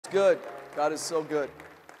good. God is so good.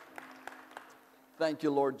 Thank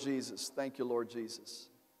you, Lord Jesus. Thank you, Lord Jesus.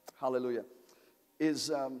 Hallelujah.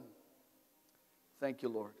 Thank you,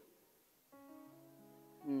 Lord.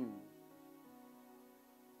 Come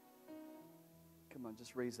on,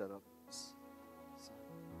 just raise that up.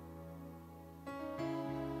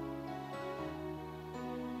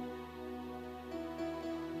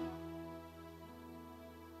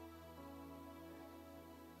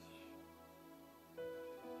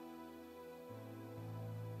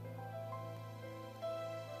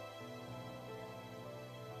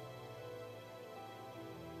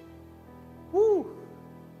 Woo!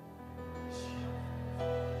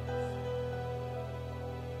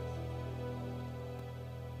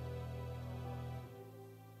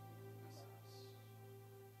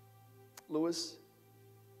 Louis,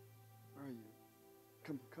 where are you?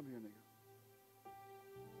 Come here, nigga.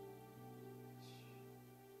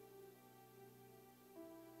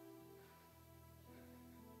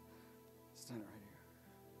 Stand right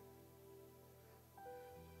here.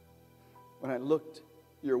 When I looked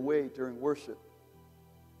your way during worship,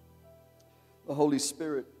 the Holy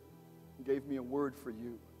Spirit gave me a word for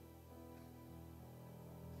you.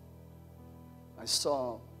 I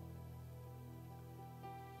saw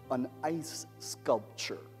an ice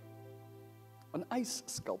sculpture. An ice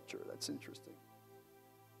sculpture, that's interesting.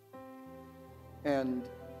 And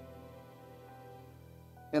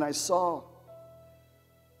I saw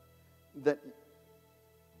that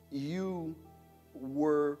you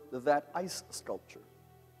were that ice sculpture.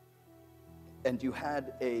 And you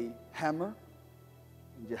had a hammer,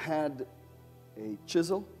 and you had a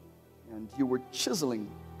chisel, and you were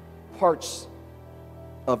chiseling parts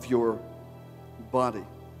of your body.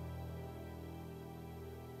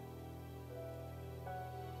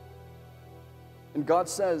 And God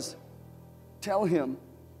says, tell him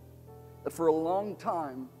that for a long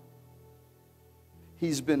time,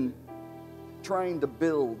 he's been trying to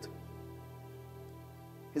build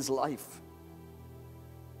his life,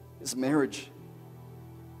 his marriage,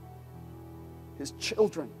 his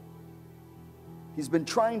children. He's been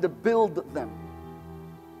trying to build them.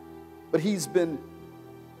 But he's been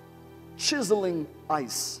chiseling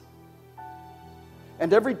ice.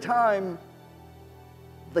 And every time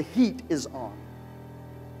the heat is on,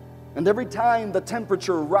 and every time the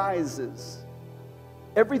temperature rises,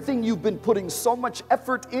 everything you've been putting so much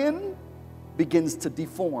effort in begins to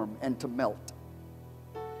deform and to melt.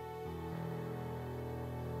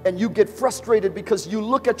 And you get frustrated because you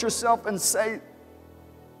look at yourself and say,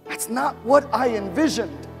 that's not what I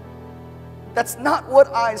envisioned. That's not what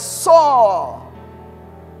I saw.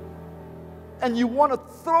 And you want to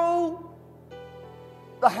throw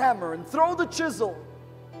the hammer and throw the chisel.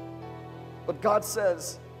 But God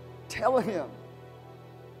says, tell him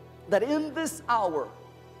that in this hour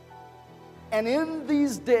and in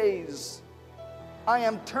these days, I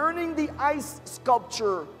am turning the ice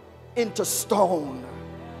sculpture into stone.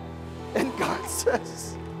 And God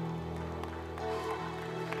says,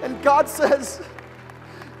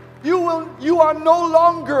 you are no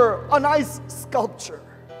longer an ice sculpture.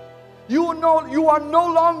 You will no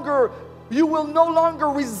longer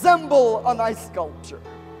resemble an ice sculpture.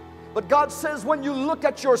 But God says, when you look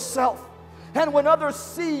at yourself and when others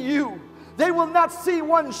see you, they will not see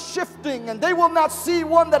one shifting, and they will not see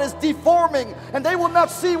one that is deforming, and they will not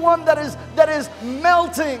see one that is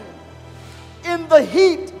melting in the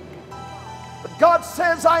heat. But God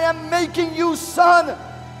says, I am making you, son,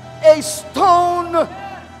 a stone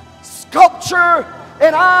sculpture,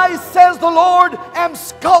 and I, says the Lord, am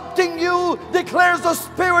sculpting you, declares the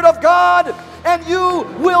Spirit of God, and you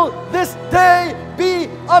will this day be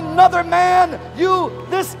another man. You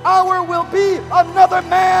this hour will be another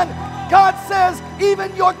man. God says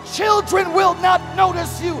even your children will not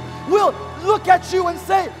notice you, will look at you and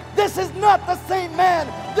say, this is not the same man.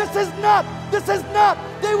 This is not.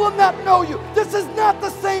 They will not know you. This is not the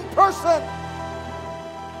same person.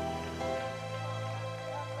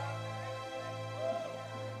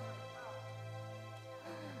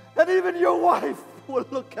 And even your wife will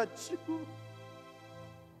look at you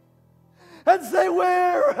and say,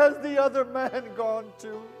 where has the other man gone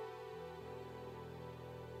to?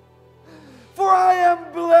 For I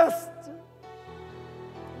am blessed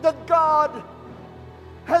that God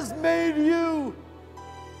has made you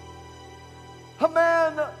a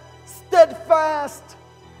man steadfast,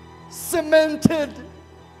 cemented,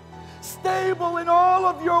 stable in all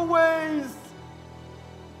of your ways.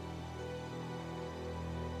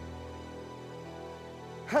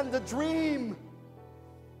 And the dream,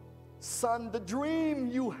 son, the dream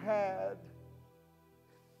you had,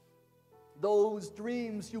 those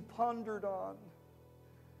dreams you pondered on,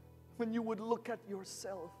 when you would look at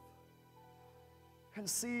yourself and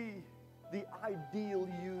see the ideal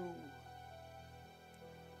you,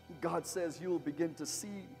 God says you'll begin to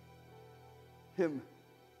see Him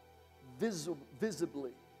visibly.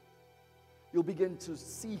 You'll begin to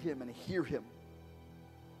see Him and hear Him.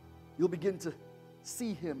 You'll begin to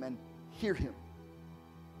see Him and hear Him.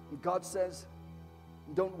 And God says,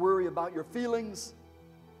 don't worry about your feelings.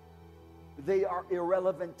 They are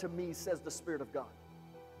irrelevant to me, says the Spirit of God.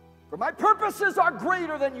 For my purposes are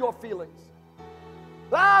greater than your feelings.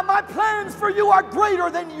 My plans for you are greater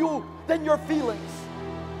than your feelings.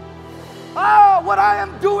 What I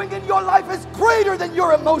am doing in your life is greater than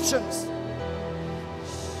your emotions.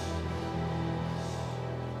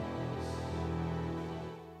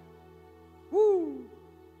 Woo!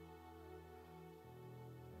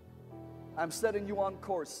 I'm setting you on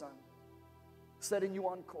course, son. Setting you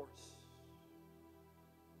on course.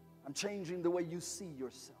 I'm changing the way you see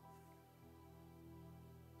yourself,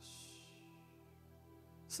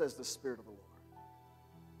 says the Spirit of the Lord.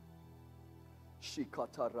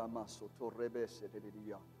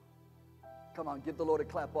 Come on, give the Lord a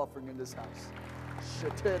clap offering in this house.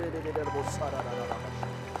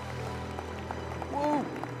 Woo.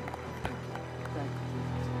 Thank you,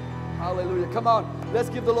 Jesus. Hallelujah. Come on, let's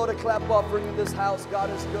give the Lord a clap offering in this house. God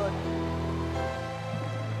is good.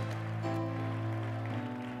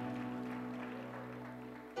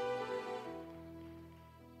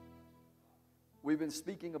 We've been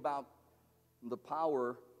speaking about the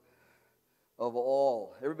power of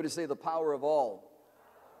all. Everybody say the power of all.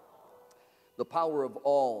 The power of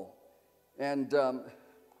all. And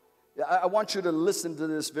I want you to listen to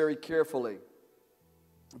this very carefully,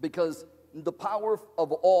 because the power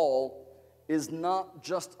of all is not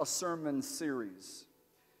just a sermon series.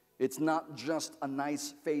 It's not just a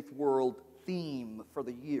nice faith world theme for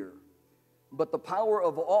the year. But the power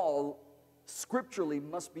of all scripturally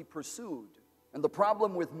must be pursued. And the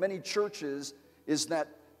problem with many churches is that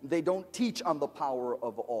they don't teach on the power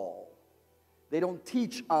of all. They don't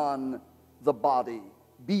teach on the body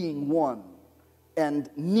being one and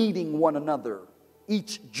needing one another,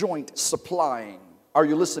 each joint supplying. Are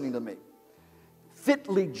you listening to me?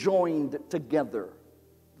 Fitly joined together.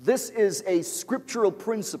 This is a scriptural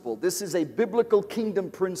principle. This is a biblical kingdom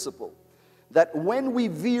principle, that when we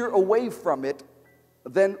veer away from it,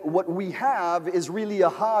 then what we have is really a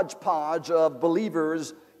hodgepodge of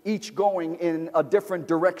believers, each going in a different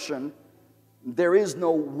direction. There is no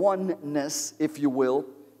oneness, if you will.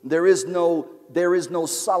 There is no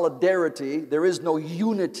solidarity. There is no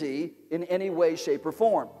unity in any way, shape, or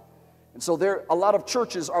form. And so a lot of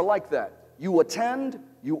churches are like that. You attend,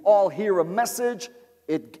 you all hear a message,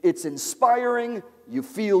 it's inspiring, you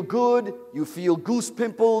feel good, you feel goose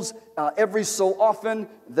pimples every so often.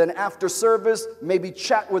 Then after service, maybe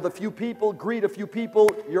chat with a few people, greet a few people,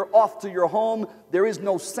 you're off to your home. There is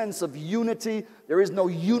no sense of unity. There is no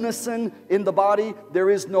unison in the body. There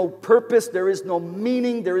is no purpose. There is no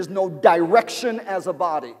meaning. There is no direction as a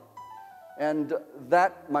body. And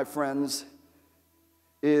that, my friends,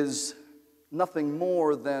 is nothing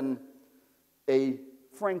more than a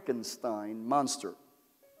Frankenstein monster.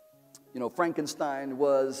 You know, Frankenstein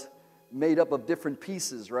was made up of different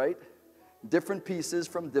pieces, right? Different pieces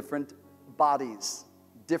from different bodies.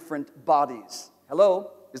 Different bodies.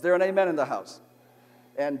 Hello? Is there an amen in the house?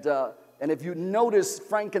 And if you notice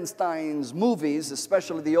Frankenstein's movies,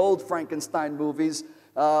 especially the old Frankenstein movies,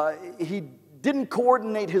 he didn't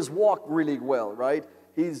coordinate his walk really well, right?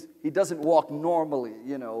 He doesn't walk normally,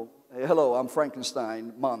 you know. Hey, hello, I'm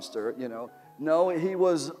Frankenstein monster, you know. No, he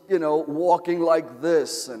was, you know, walking like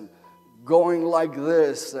this and going like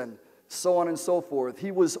this and so on and so forth.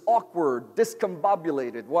 He was awkward,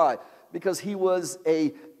 discombobulated. Why? Because he was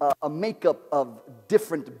a makeup of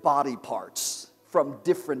different body parts from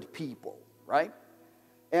different people, right?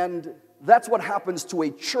 And that's what happens to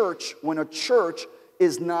a church when a church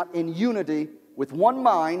is not in unity with one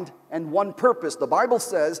mind and one purpose. The Bible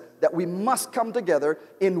says that we must come together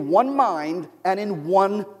in one mind and in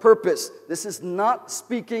one purpose. This is not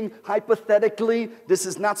speaking hypothetically. This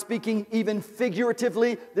is not speaking even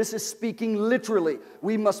figuratively. This is speaking literally.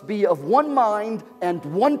 We must be of one mind and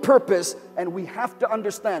one purpose, and we have to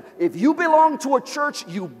understand, if you belong to a church,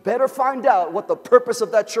 you better find out what the purpose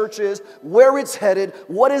of that church is, where it's headed,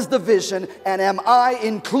 what is the vision, and am I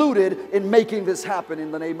included in making this happen in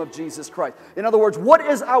the name of Jesus Christ? In other words, what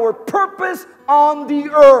is our purpose on the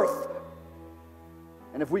earth?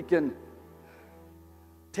 And if we can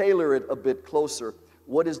tailor it a bit closer,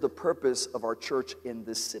 what is the purpose of our church in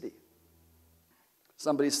this city?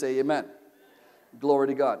 Somebody say amen. Glory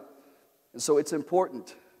to God. And so it's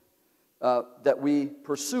important that we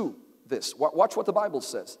pursue this. Watch what the Bible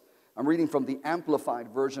says. I'm reading from the Amplified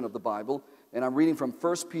version of the Bible, and I'm reading from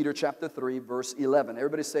 1 Peter chapter 3, verse 11.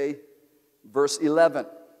 Everybody say verse 11.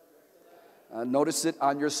 Notice it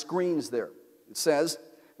on your screens there. It says,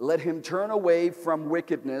 "Let him turn away from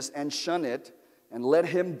wickedness and shun it, and let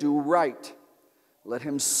him do right. Let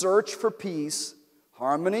him search for peace,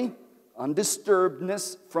 harmony,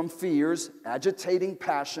 undisturbedness from fears, agitating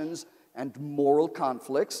passions, and moral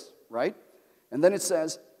conflicts," right? And then it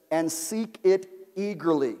says, "and seek it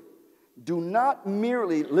eagerly. Do not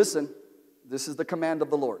merely," listen, this is the command of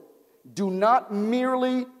the Lord, "do not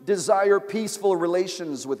merely desire peaceful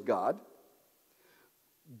relations with God.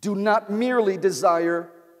 Do not merely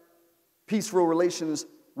desire peaceful relations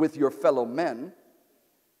with your fellow men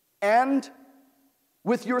and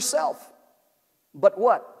with yourself. But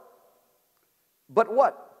what? But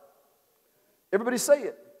what? Everybody say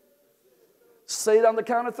it. Say it on the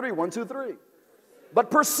count of three. 1, 2, 3. But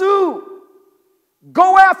pursue.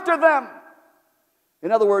 Go after them."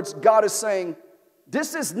 In other words, God is saying,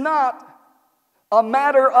 this is not a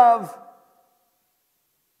matter of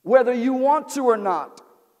whether you want to or not.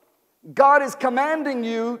 God is commanding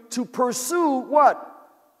you to pursue what?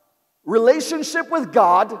 Relationship with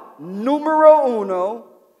God, numero uno,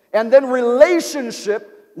 and then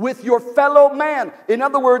relationship with your fellow man. In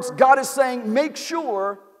other words, God is saying, make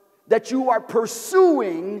sure that you are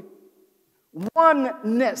pursuing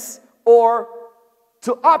oneness, or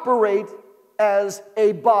to operate as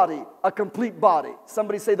a body, a complete body.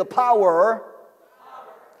 Somebody say the power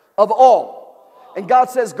of all. And God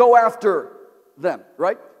says, go after them,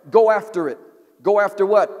 right? Go after it. Go after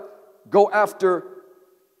what? Go after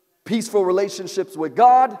peaceful relationships with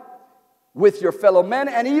God, with your fellow men,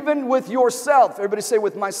 and even with yourself. Everybody say,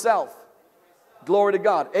 with myself. Glory to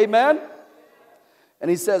God. Amen? And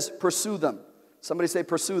he says, pursue them. Somebody say,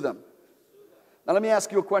 pursue them. Now let me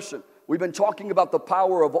ask you a question. We've been talking about the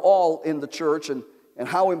power of all in the church, and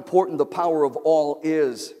how important the power of all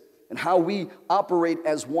is, and how we operate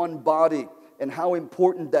as one body, and how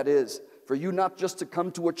important that is. For you not just to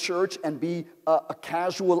come to a church and be a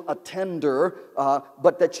casual attender,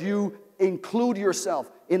 but that you include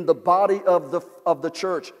yourself in the body of the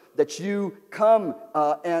church, that you come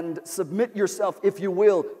and submit yourself, if you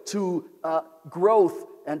will, to growth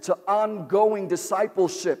and to ongoing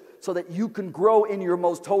discipleship, so that you can grow in your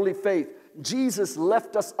most holy faith. Jesus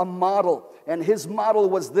left us a model, and his model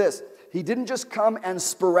was this. He didn't just come and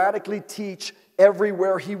sporadically teach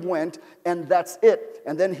everywhere he went, and that's it.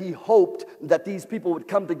 And then he hoped that these people would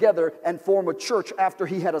come together and form a church after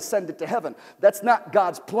he had ascended to heaven. That's not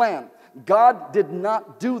God's plan. God did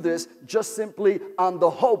not do this just simply on the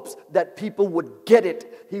hopes that people would get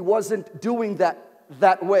it. He wasn't doing that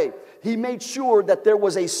way. He made sure that there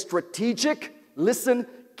was a strategic, listen,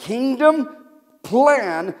 kingdom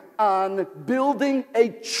plan on building a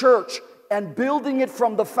church and building it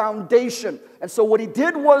from the foundation. And so what he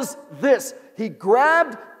did was this. He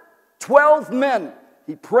grabbed 12 men.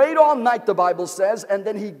 He prayed all night, the Bible says, and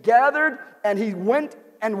then he gathered and he went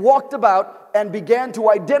and walked about and began to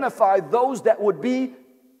identify those that would be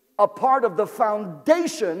a part of the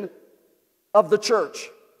foundation of the church.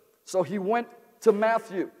 So he went to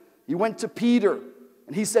Matthew. He went to Peter,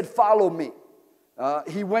 and he said, "Follow me."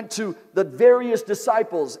 He went to the various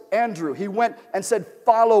disciples. Andrew, he went and said,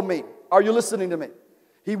 "Follow me." Are you listening to me?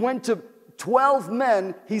 He went to 12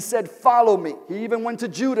 men. He said, "Follow me." He even went to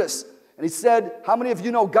Judas, and he said, how many of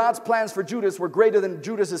you know God's plans for Judas were greater than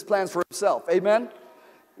Judas's plans for himself? Amen?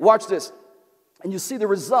 Watch this. And you see the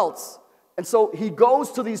results. And so he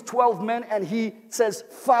goes to these 12 men and he says,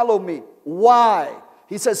 "Follow me." Why?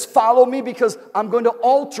 He says, "Follow me because I'm going to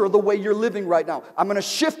alter the way you're living right now. I'm going to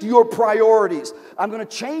shift your priorities. I'm going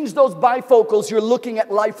to change those bifocals you're looking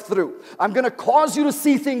at life through. I'm going to cause you to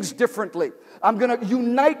see things differently. I'm going to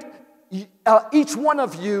unite each one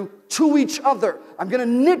of you to each other. I'm going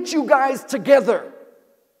to knit you guys together."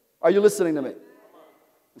 Are you listening to me?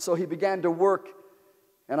 And so he began to work,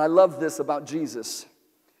 and I love this about Jesus.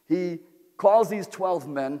 He calls these 12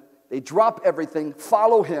 men. They drop everything,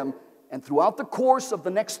 follow him. And throughout the course of the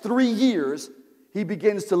next 3 years, he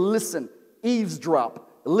begins to listen, eavesdrop,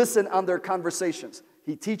 listen on their conversations.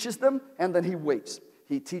 He teaches them, and then he waits.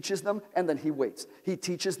 He teaches them, and then he waits. He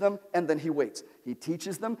teaches them, and then he waits. He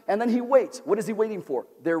teaches them, and then he waits. What is he waiting for?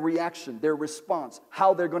 Their reaction, their response,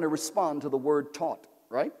 how they're going to respond to the word taught,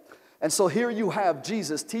 right? And so here you have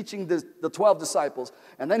Jesus teaching the 12 disciples,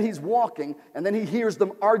 and then he's walking, and then he hears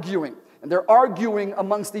them arguing. And they're arguing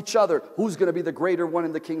amongst each other. Who's going to be the greater one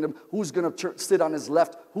in the kingdom? Who's going to sit on his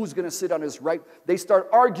left? Who's going to sit on his right? They start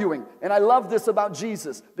arguing. And I love this about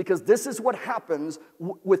Jesus, because this is what happens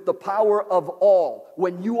with the power of all.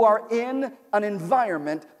 When you are in an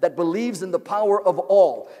environment that believes in the power of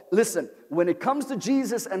all. Listen, when it comes to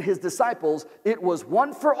Jesus and his disciples, it was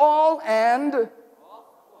one for all and...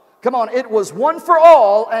 Come on, it was one for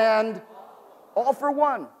all and all for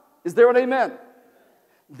one. Is there an amen?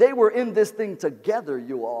 They were in this thing together,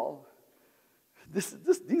 you all.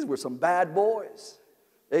 These were some bad boys.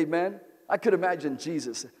 Amen. I could imagine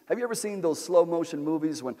Jesus. Have you ever seen those slow motion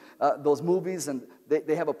movies when those movies and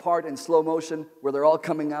they have a part in slow motion where they're all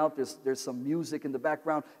coming out, there's some music in the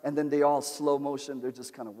background, and then they all slow motion, they're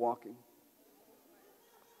just kind of walking.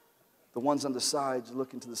 The ones on the sides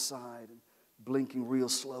looking to the side and blinking real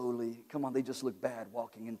slowly. Come on, they just look bad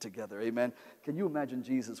walking in together. Amen. Can you imagine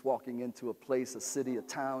Jesus walking into a place, a city, a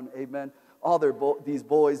town? Amen. All these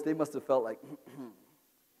boys, they must have felt like,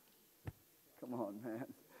 come on, man.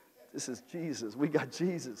 This is Jesus. We got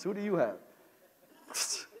Jesus. Who do you have?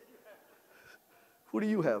 Who do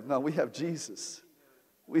you have? No, we have Jesus.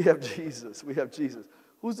 We have Jesus. We have Jesus.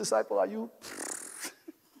 Whose disciple are you?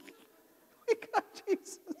 We got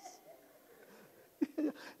Jesus.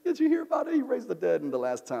 Did you hear about it? He raised the dead in the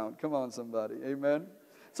last town. Come on, somebody. Amen.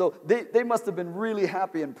 So they must have been really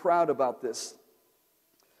happy and proud about this.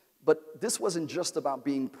 But this wasn't just about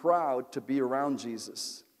being proud to be around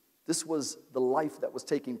Jesus. This was the life that was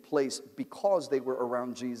taking place because they were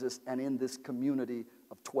around Jesus and in this community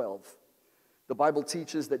of 12. The Bible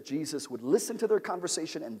teaches that Jesus would listen to their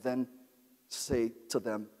conversation and then say to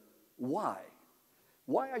them, why?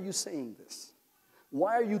 Why are you saying this?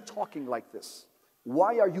 Why are you talking like this?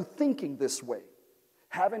 Why are you thinking this way?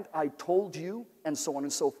 Haven't I told you? And so on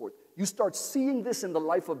and so forth. You start seeing this in the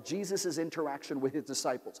life of Jesus' interaction with his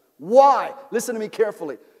disciples. Why? Listen to me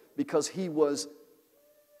carefully. Because he was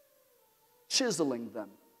chiseling them,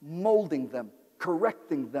 molding them,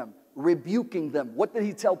 correcting them, rebuking them. What did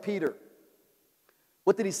he tell Peter?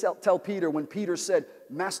 What did he tell Peter when Peter said,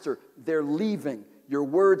 Master, they're leaving. Your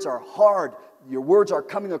words are hard. Your words are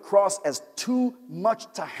coming across as too much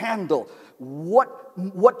to handle.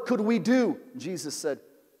 What could we do? Jesus said,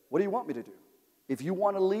 what do you want me to do? If you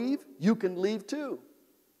want to leave, you can leave too.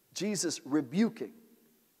 Jesus rebuking.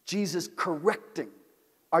 Jesus correcting.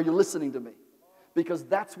 Are you listening to me? Because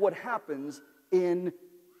that's what happens in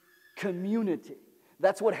community.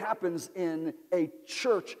 That's what happens in a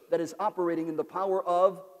church that is operating in the power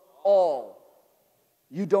of all.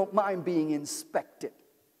 You don't mind being inspected.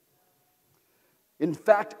 In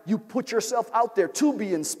fact, you put yourself out there to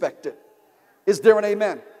be inspected. Is there an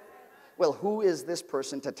amen? Well, who is this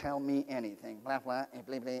person to tell me anything? Blah, blah, and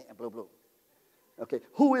blah, blah, and blah, blah. Okay,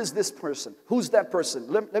 who is this person? Who's that person?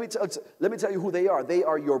 Let me tell you who they are. They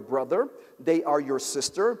are your brother. They are your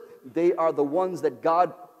sister. They are the ones that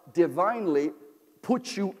God divinely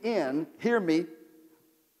put you in. Hear me.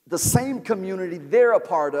 The same community they're a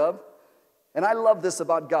part of. And I love this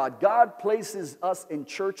about God. God places us in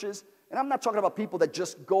churches. And I'm not talking about people that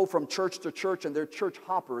just go from church to church and they're church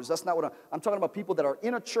hoppers. That's not what I'm talking about. People that are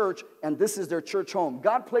in a church and this is their church home.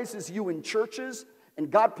 God places you in churches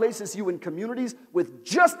and God places you in communities with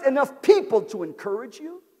just enough people to encourage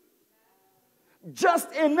you.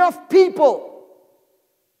 Just enough people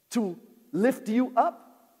to lift you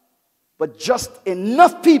up. But just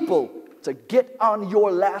enough people to get on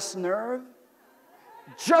your last nerve.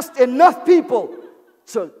 Just enough people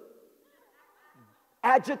to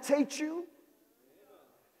agitate you,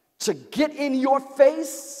 to get in your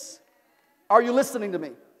face. Are you listening to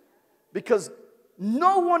me? Because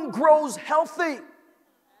no one grows healthy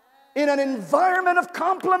in an environment of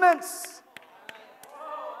compliments.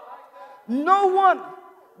 No one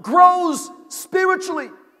grows spiritually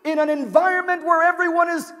in an environment where everyone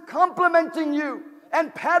is complimenting you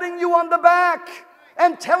and patting you on the back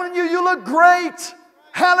and telling you you look great.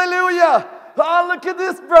 Hallelujah. Oh, look at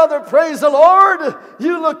this, brother. Praise the Lord.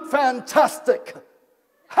 You look fantastic.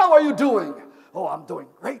 How are you doing? Oh, I'm doing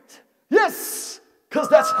great. Yes, because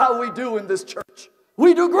that's how we do in this church.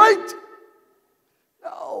 We do great.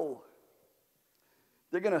 No.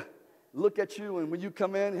 They're going to look at you, and when you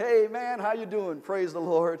come in, hey, man, how you doing? Praise the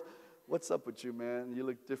Lord. What's up with you, man? You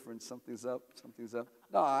look different. Something's up. Something's up.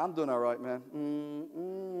 No, I'm doing all right, man.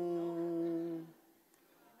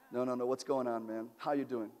 No. What's going on, man? How you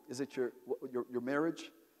doing? Is it your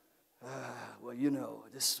marriage? Well, you know,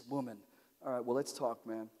 this woman. All right, well, let's talk,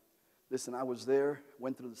 man. Listen, I was there,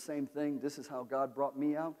 went through the same thing. This is how God brought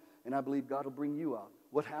me out, and I believe God will bring you out.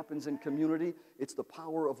 what happens in community? It's the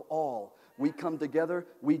power of all. We come together,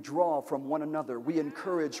 we draw from one another, we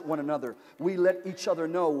encourage one another, we let each other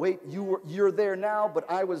know, wait, you're there now, but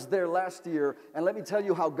I was there last year, and let me tell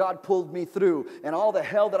you how God pulled me through, and all the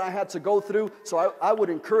hell that I had to go through. So I would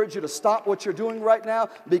encourage you to stop what you're doing right now,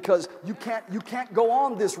 because you can't go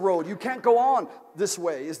on this road, you can't go on this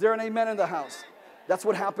way. Is there an amen in the house? That's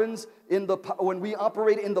what happens when we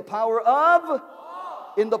operate in the power of,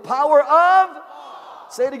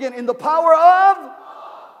 say it again, in the power of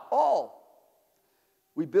all.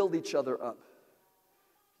 We build each other up.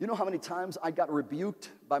 You know how many times I got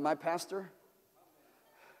rebuked by my pastor?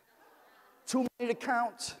 Too many to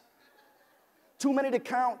count. Too many to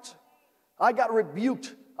count. I got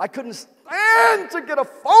rebuked. I couldn't stand to get a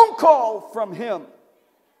phone call from him.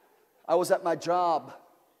 I was at my job,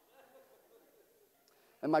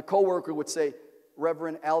 and my coworker would say,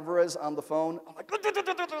 Reverend Alvarez on the phone. I'm like,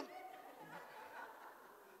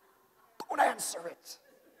 don't answer it.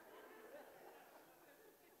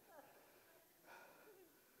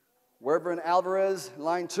 Reverend Alvarez,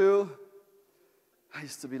 line 2. I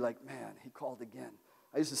used to be like, man, he called again.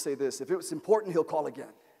 I used to say this, if it was important, he'll call again.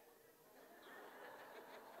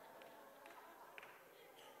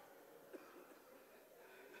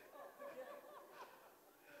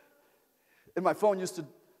 And my phone used to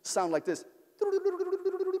sound like this.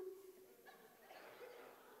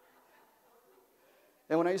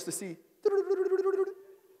 And when I used to see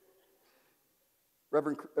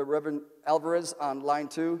Reverend Alvarez on line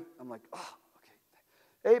 2, I'm like, oh,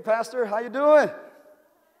 okay. Hey, Pastor, how you doing?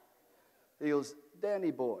 He goes,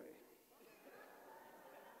 Danny boy.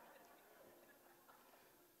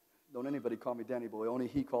 Don't anybody call me Danny boy. Only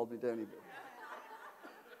he called me Danny boy.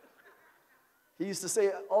 He used to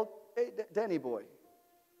say, oh, hey, Danny boy.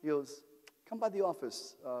 He goes, come by the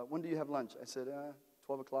office. When do you have lunch? I said,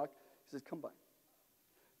 12 o'clock. He says, come by.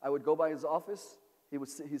 I would go by his office. He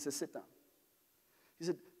said, sit down. He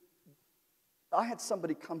said, I had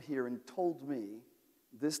somebody come here and told me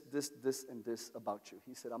this, and this about you.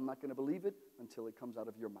 He said, I'm not going to believe it until it comes out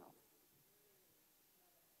of your mouth.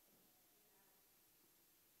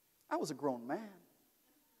 I was a grown man.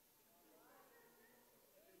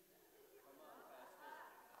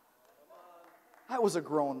 I was a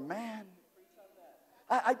grown man.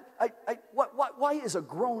 Why is a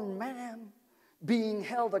grown man being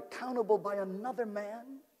held accountable by another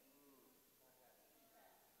man?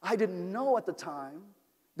 I didn't know at the time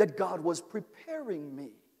that God was preparing me,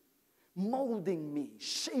 molding me,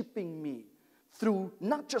 shaping me through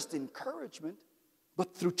not just encouragement,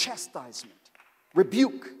 but through chastisement,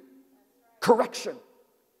 rebuke, correction,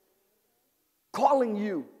 calling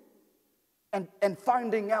you and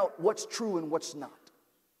finding out what's true and what's not.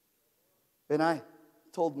 And I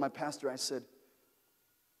told my pastor, I said,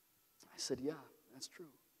 yeah, that's true.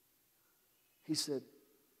 He said,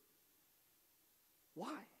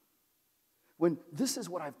 why? When this is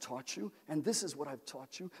what I've taught you, and this is what I've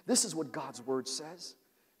taught you, this is what God's word says.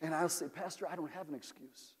 And I'll say, Pastor, I don't have an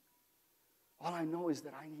excuse. All I know is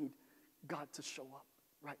that I need God to show up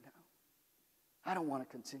right now. I don't want to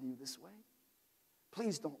continue this way.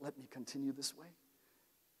 Please don't let me continue this way.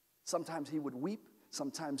 Sometimes he would weep.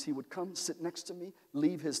 Sometimes he would come, sit next to me,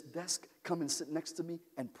 leave his desk, come and sit next to me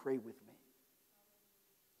and pray with me.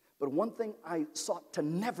 But one thing I sought to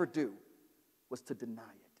never do was to deny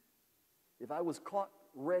it. If I was caught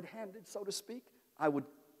red-handed, so to speak, I would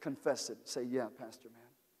confess it, say, yeah, Pastor,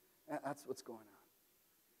 man, that's what's going on.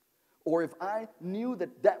 Or if I knew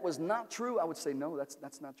that that was not true, I would say, no,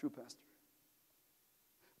 that's not true, Pastor.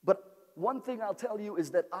 But one thing I'll tell you is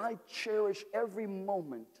that I cherish every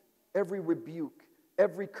moment, every rebuke,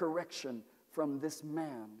 every correction from this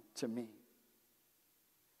man to me.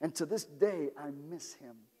 And to this day, I miss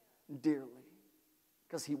him dearly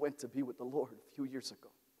because he went to be with the Lord a few years ago.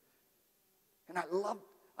 And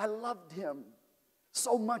I loved him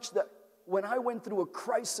so much that when I went through a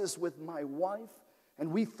crisis with my wife and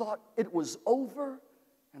we thought it was over,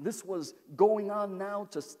 and this was going on now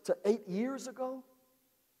to 8 years ago,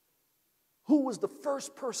 who was the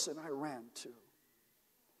first person I ran to?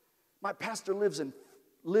 My pastor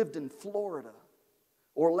lived in Florida,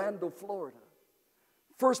 Orlando, Florida.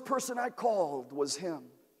 First person I called was him.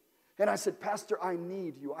 And I said, Pastor, I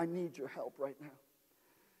need you. I need your help right now.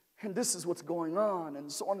 And this is what's going on,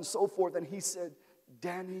 and so on and so forth. And he said,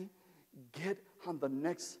 Danny, get on the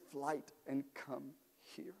next flight and come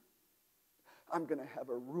here. I'm going to have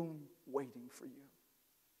a room waiting for you.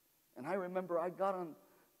 And I remember I got on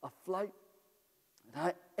a flight, and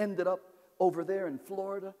I ended up over there in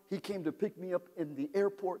Florida. He came to pick me up in the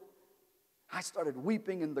airport. I started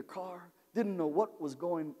weeping in the car, didn't know what was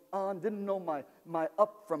going on, didn't know my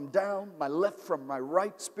up from down, my left from my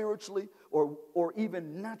right spiritually or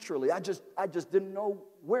even naturally. I just didn't know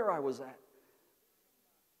where I was at.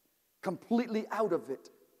 Completely out of it.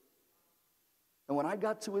 And when I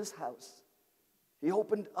got to his house, he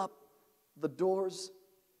opened up the doors,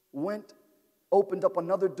 opened up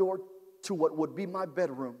another door to what would be my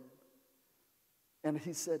bedroom. And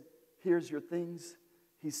he said, here's your things.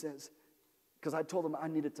 He says, because I told him I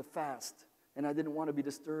needed to fast and I didn't want to be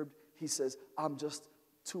disturbed. He says, I'm just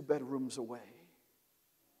 2 bedrooms away.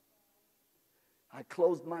 I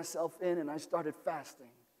closed myself in and I started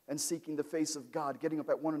fasting and seeking the face of God, getting up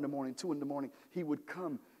at 1 in the morning, 2 in the morning. He would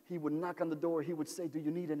come, he would knock on the door, he would say, do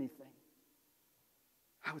you need anything?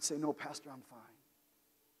 I would say, no, Pastor, I'm fine.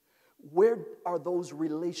 Where are those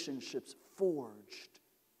relationships forged?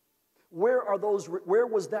 Where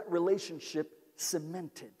was that relationship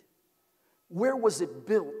cemented? Where was it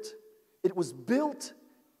built? It was built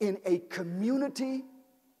in a community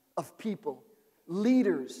of people,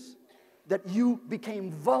 leaders that you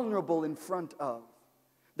became vulnerable in front of.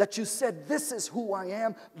 That you said, this is who I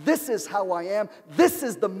am, this is how I am, this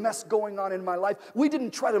is the mess going on in my life. We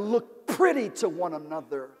didn't try to look pretty to one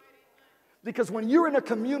another. Because when you're in a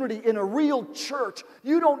community, in a real church,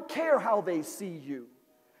 you don't care how they see you.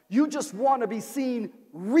 You just want to be seen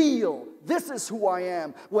real. This is who I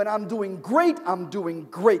am. When I'm doing great, I'm doing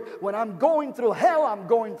great. When I'm going through hell, I'm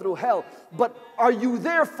going through hell. But are you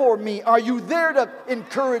there for me? Are you there to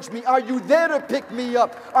encourage me? Are you there to pick me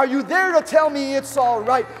up? Are you there to tell me it's all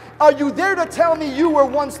right? Are you there to tell me you were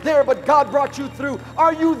once there, but God brought you through?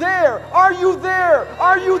 Are you there? Are you there?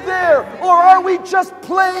 Are you there? Or are we just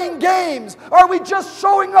playing games? Are we just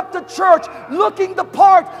showing up to church, looking the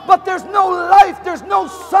part, but there's no life, there's no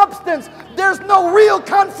substance, there's no real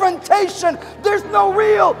confrontation, there's no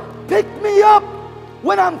real pick me up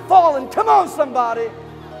when I'm falling? Come on, somebody.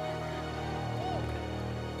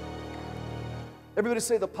 Everybody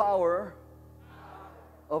say the power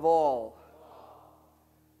of all.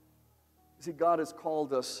 You see, God has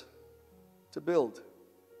called us to build.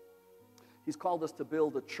 He's called us to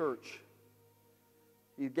build a church.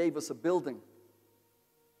 He gave us a building.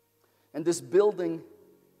 And this building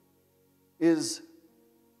is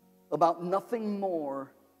about nothing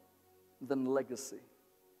more than legacy.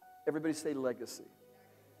 Everybody say legacy.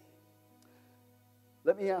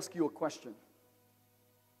 Let me ask you a question.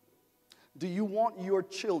 Do you want your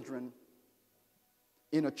children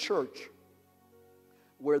in a church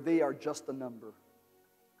where they are just a number?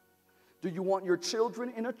 Do you want your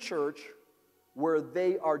children in a church where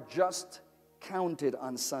they are just counted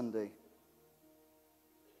on Sunday?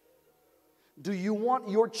 Do you want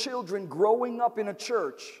your children growing up in a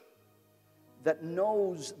church that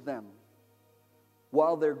knows them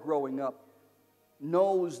while they're growing up,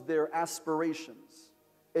 knows their aspirations,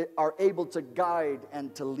 are able to guide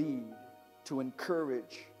and to lead, to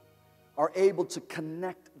encourage, are able to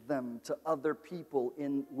connect them to other people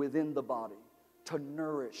within the body, to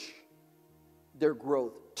nourish their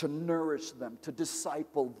growth, to nourish them, to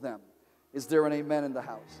disciple them? Is there an amen in the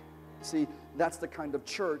house? See, that's the kind of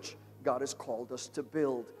church God has called us to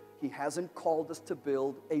build. He hasn't called us to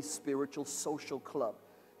build a spiritual social club.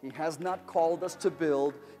 He has not called us to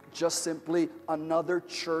build just simply another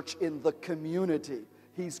church in the community.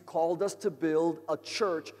 He's called us to build a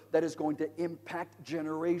church that is going to impact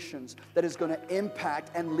generations, that is going to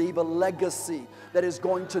impact and leave a legacy, that is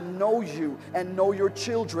going to know you and know your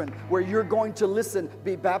children, where you're going to listen,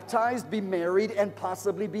 be baptized, be married, and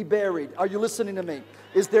possibly be buried. Are you listening to me?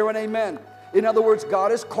 Is there an amen? In other words,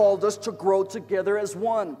 God has called us to grow together as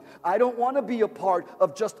one. I don't want to be a part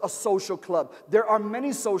of just a social club. There are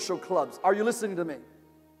many social clubs. Are you listening to me?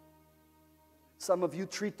 Some of you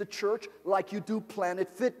treat the church like you do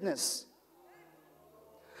Planet Fitness.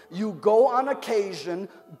 You go on occasion,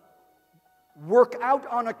 work out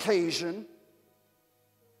on occasion.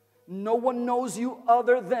 No one knows you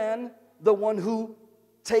other than the one who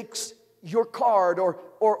takes your card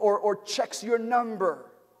or checks your number.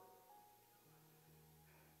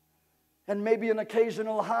 And maybe an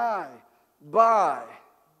occasional hi, bye,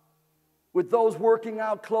 with those working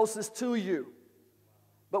out closest to you.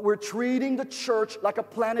 But we're treating the church like a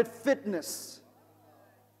Planet Fitness.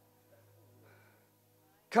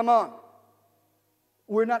 Come on.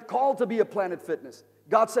 We're not called to be a Planet Fitness.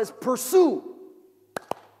 God says, pursue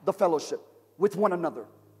the fellowship with one another.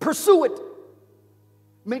 Pursue it.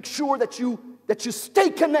 Make sure that you stay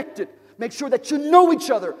connected. Make sure that you know each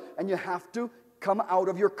other. And you have to come out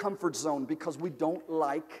of your comfort zone, because we don't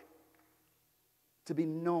like to be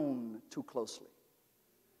known too closely.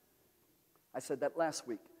 I said that last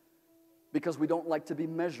week. Because we don't like to be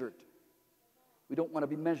measured. We don't want to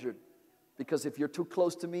be measured. Because if you're too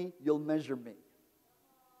close to me, you'll measure me.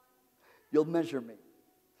 You'll measure me.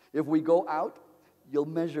 If we go out, you'll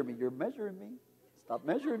measure me. You're measuring me. Stop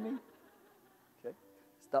measuring me. Okay?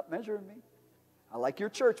 Stop measuring me. I like your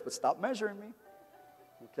church, but stop measuring me.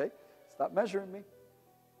 Okay? Stop measuring me.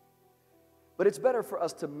 But it's better for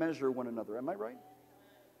us to measure one another. Am I right?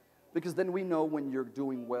 Because then we know when you're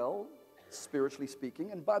doing well, spiritually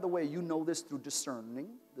speaking. And by the way, you know this through discernment.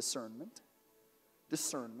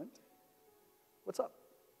 What's up?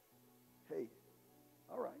 Hey,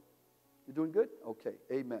 all right. You doing good? Okay,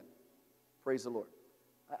 amen. Praise the Lord.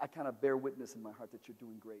 I kind of bear witness in my heart that you're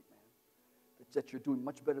doing great, man. That you're doing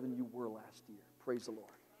much better than you were last year. Praise the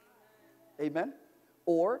Lord. Amen?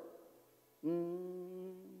 Or,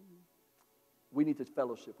 we need to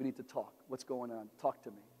fellowship. We need to talk. What's going on? Talk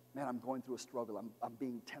to me. Man, I'm going through a struggle. I'm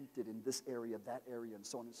being tempted in this area, that area, and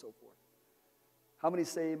so on and so forth. How many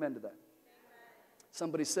say amen to that? Amen.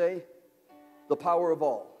 Somebody say, the power of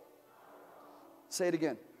all. Say it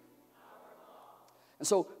again. And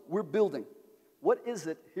so we're building. What is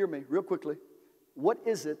it, hear me real quickly, what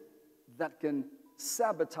is it that can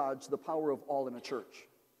sabotage the power of all in a church?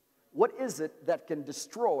 What is it that can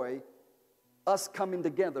destroy us coming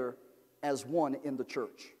together as one in the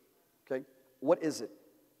church? Okay, what is it?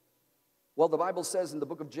 Well, the Bible says in the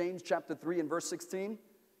book of James, chapter 3 and verse 16,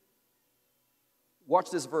 watch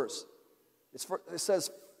this verse. It says,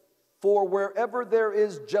 for wherever there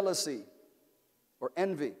is jealousy or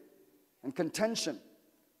envy and contention,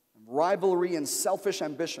 rivalry and selfish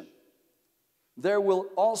ambition, there will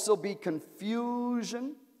also be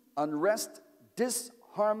confusion, unrest,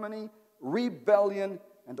 disharmony, rebellion,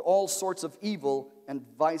 and all sorts of evil and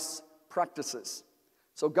vice practices.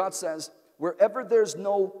 So God says, wherever there's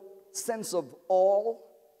no sense of all,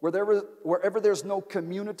 wherever there's no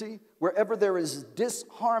community, wherever there is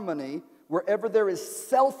disharmony, wherever there is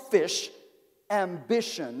selfish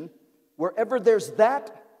ambition, wherever there's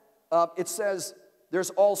that, it says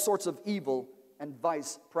there's all sorts of evil and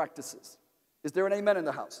vice practices. Is there an amen in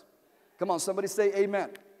the house? Come on, somebody say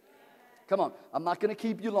amen. Come on, I'm not going to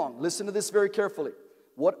keep you long. Listen to this very carefully.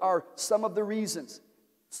 What are some of the reasons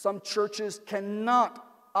some churches cannot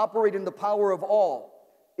operate in the power of all?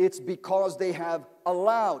 It's because they have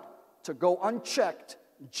allowed to go unchecked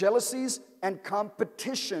jealousies and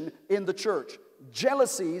competition in the church.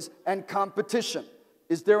 Jealousies and competition.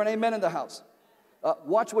 Is there an amen in the house?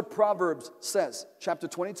 Watch what Proverbs says, chapter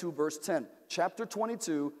 22, verse 10. Chapter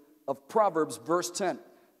 22 of Proverbs, verse 10.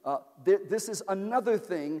 This is another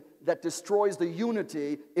thing that destroys the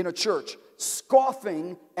unity in a church.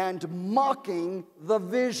 Scoffing and mocking the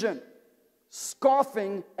vision.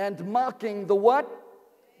 Scoffing and mocking the what?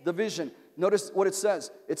 The vision. Notice what it says.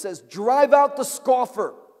 It says, drive out the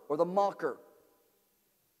scoffer or the mocker,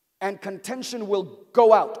 and contention will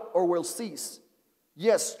go out or will cease.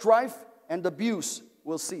 Yes, strife and abuse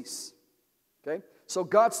will cease. Okay? So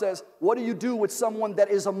God says, what do you do with someone that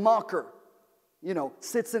is a mocker? You know,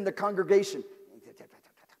 sits in the congregation.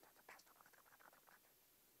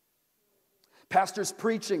 Pastor's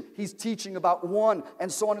preaching, he's teaching about one, and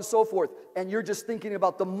so on and so forth. And you're just thinking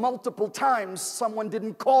about the multiple times someone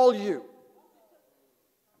didn't call you.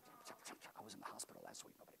 I was in the hospital last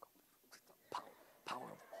week, nobody called me. Power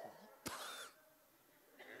of all.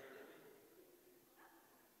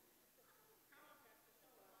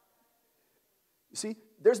 You see,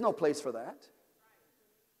 there's no place for that.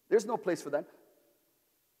 There's no place for that.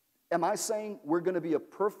 Am I saying we're going to be a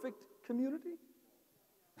perfect community?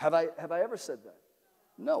 Have I ever said that?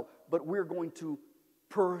 No, but we're going to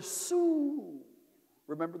pursue.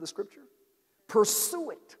 Remember the scripture? Pursue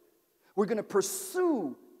it. We're going to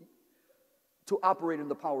pursue to operate in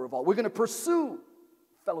the power of all. We're going to pursue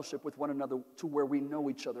fellowship with one another to where we know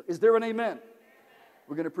each other. Is there an amen?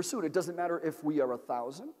 We're going to pursue it. It doesn't matter if we are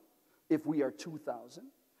 1,000, if we are 2,000,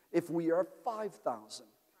 if we are 5,000,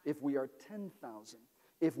 if we are 10,000,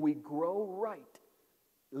 if we grow right.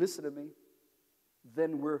 Listen to me.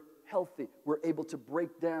 Then we're healthy. We're able to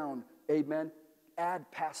break down, amen, add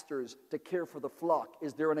pastors to care for the flock.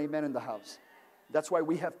 Is there an amen in the house? That's why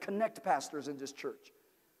we have connect pastors in this church.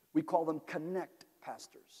 We call them connect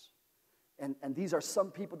pastors. And these are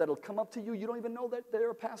some people that will come up to you. You don't even know that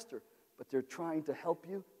they're a pastor, but they're trying to help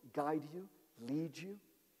you, guide you, lead you.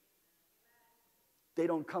 They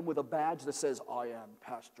don't come with a badge that says, I am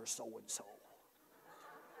Pastor so-and-so.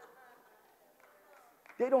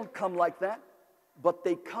 They don't come like that. But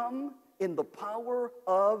they come in the power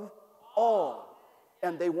of all.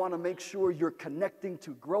 And they want to make sure you're connecting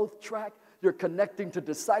to growth track, you're connecting to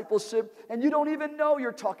discipleship, and you don't even know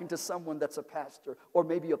you're talking to someone that's a pastor, or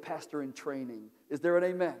maybe a pastor in training. Is there an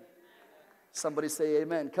amen? Somebody say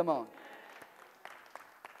amen. Come on.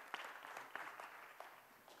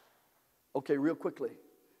 Okay, real quickly.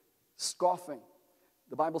 Scoffing.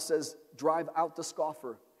 The Bible says, drive out the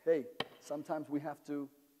scoffer. Hey, sometimes we have to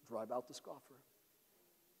drive out the scoffer.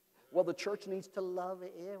 Well, the church needs to love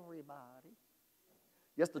everybody.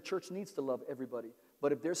 Yes, the church needs to love everybody.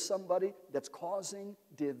 But if there's somebody that's causing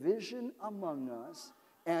division among us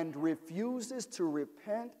and refuses to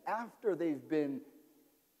repent after they've been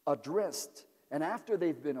addressed and after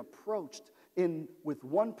they've been approached with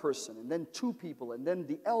one person and then two people and then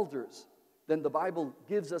the elders, then the Bible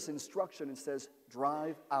gives us instruction and says,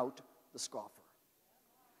 drive out the scoffer.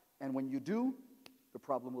 And when you do, the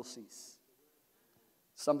problem will cease.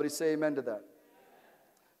 Somebody say amen to that.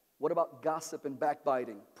 What about gossip and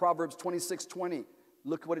backbiting? Proverbs 26:20.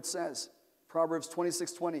 Look what it says. Proverbs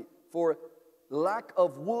 26:20. For lack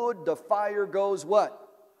of wood, the fire goes what?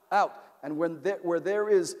 Out. And where there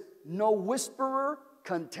is no whisperer,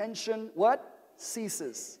 contention, what?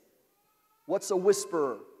 Ceases. What's a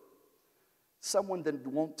whisperer? Someone that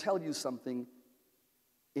won't tell you something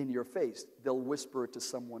in your face. They'll whisper it to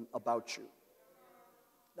someone about you.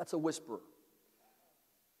 That's a whisperer.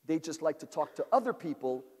 They just like to talk to other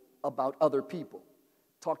people about other people.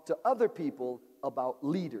 Talk to other people about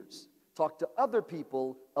leaders. Talk to other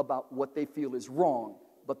people about what they feel is wrong,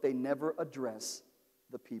 but they never address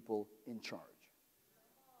the people in charge.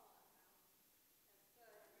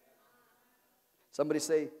 Somebody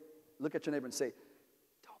say, look at your neighbor and say,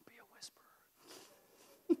 don't be a whisperer.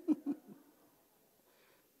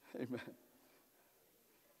 Amen.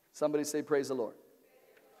 Somebody say, praise the Lord.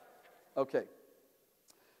 Okay.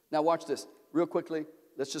 Now watch this. Real quickly,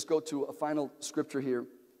 let's just go to a final scripture here.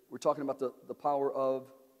 We're talking about the power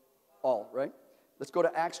of all, right? Let's go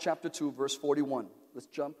to Acts chapter 2, verse 41. Let's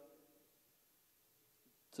jump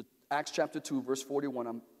to Acts chapter 2, verse 41.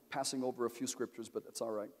 I'm passing over a few scriptures, but that's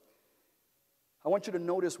all right. I want you to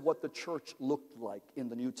notice what the church looked like in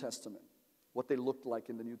the New Testament. What they looked like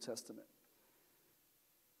in the New Testament.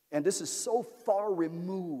 And this is so far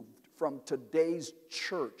removed from today's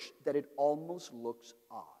church that it almost looks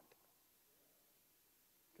odd.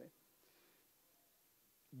 Okay?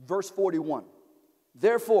 Verse 41.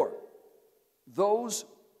 Therefore, those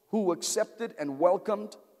who accepted and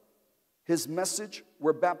welcomed his message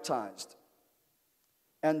were baptized.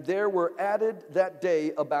 And there were added that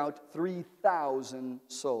day about 3,000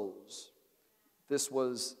 souls. This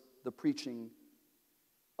was the preaching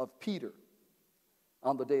of Peter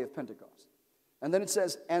on the day of Pentecost. And then it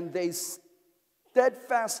says, and they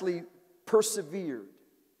steadfastly persevered.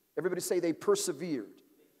 Everybody say they persevered.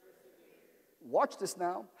 Watch this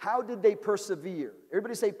now. How did they persevere?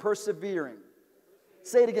 Everybody say persevering.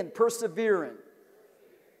 Say it again, persevering.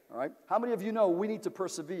 All right? How many of you know we need to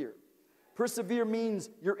persevere? Persevere means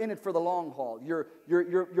you're in it for the long haul.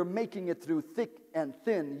 You're making it through thick and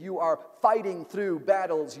thin. You are fighting through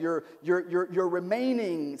battles. You're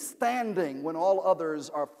remaining standing when all others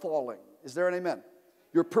are falling. Is there an amen?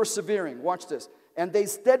 You're persevering. Watch this. And they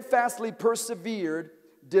steadfastly persevered,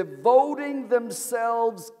 devoting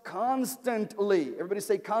themselves constantly. Everybody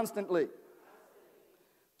say constantly.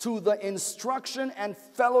 To the instruction and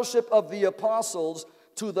fellowship of the apostles,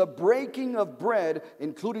 to the breaking of bread,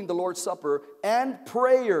 including the Lord's Supper, and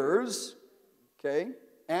prayers. Okay?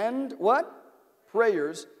 And what?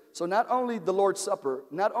 Prayers. So not only the Lord's Supper,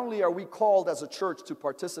 not only are we called as a church to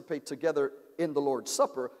participate together in the Lord's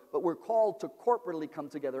Supper, but we're called to corporately come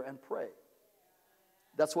together and pray.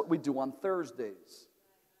 That's what we do on Thursdays.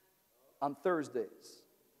 On Thursdays.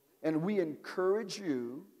 And we encourage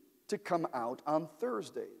you to come out on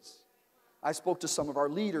Thursdays. I spoke to some of our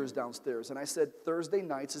leaders downstairs, and I said, Thursday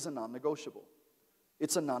nights is a non-negotiable.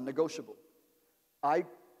 It's a non-negotiable. I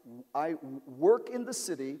work in the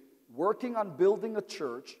city, working on building a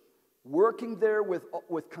church, working there with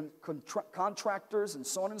contractors and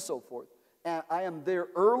so on and so forth. And I am there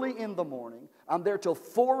early in the morning. I'm there till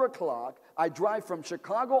 4 o'clock. I drive from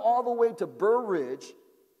Chicago all the way to Burr Ridge,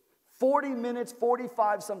 40 minutes,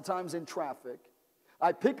 45 sometimes in traffic.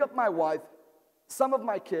 I pick up my wife, some of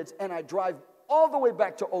my kids, and I drive all the way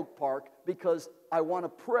back to Oak Park because I want to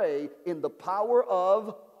pray in the power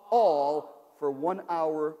of all for 1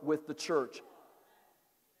 hour with the church.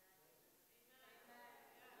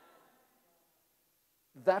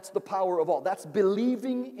 That's the power of all. That's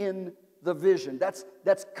believing in the vision. That's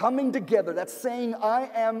coming together. That's saying, I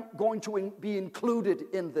am going to be included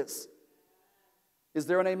in this. Is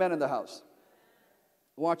there an amen in the house?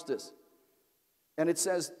 Watch this. And it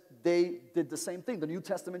says they did the same thing. The New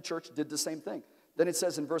Testament church did the same thing. Then it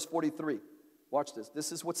says in verse 43, watch this.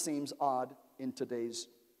 This is what seems odd in today's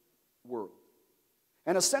world.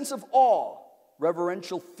 And a sense of awe,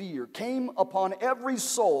 reverential fear, came upon every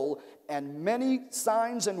soul, and many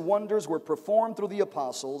signs and wonders were performed through the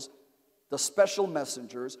apostles, the special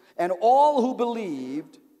messengers, and all who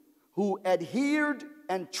believed, who adhered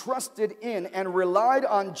and trusted in and relied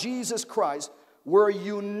on Jesus Christ, were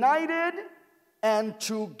united, and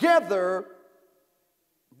together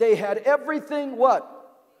they had everything, what?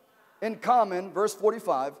 In common, verse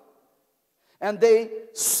 45. And they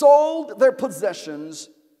sold their possessions,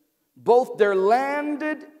 both their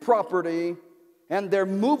landed property and their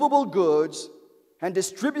movable goods, and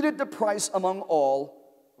distributed the price among all,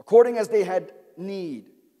 according as they had need.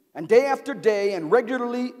 And day after day, and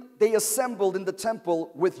regularly they assembled in the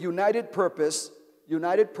temple with united purpose,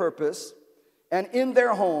 and in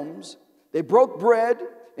their homes they broke bread,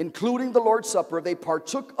 including the Lord's Supper. They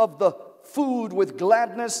partook of the food with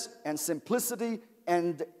gladness and simplicity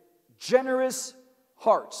and generous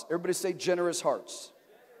hearts. Everybody say generous hearts.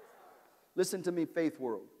 Listen to me, Faith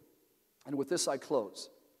World. And with this I close.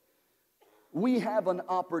 We have an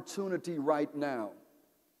opportunity right now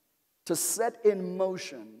to set in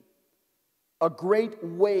motion a great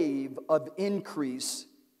wave of increase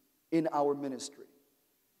in our ministry.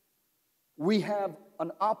 We have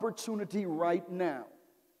an opportunity right now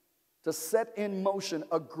to set in motion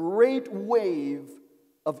a great wave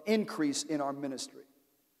of increase in our ministry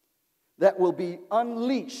that will be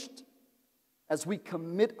unleashed as we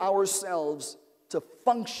commit ourselves to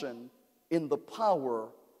function in the power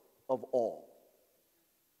of all.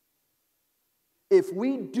 If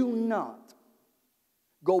we do not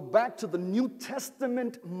go back to the New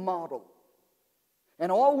Testament model,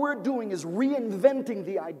 and all we're doing is reinventing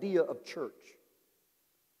the idea of church,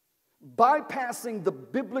 bypassing the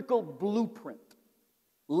biblical blueprint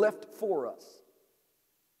left for us,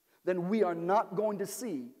 then we are not going to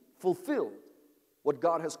see fulfilled what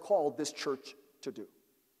God has called this church to do.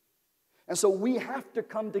 And so we have to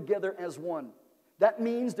come together as one. That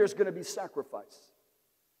means there's going to be sacrifice.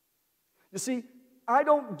 You see, I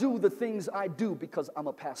don't do the things I do because I'm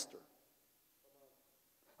a pastor.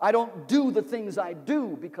 I don't do the things I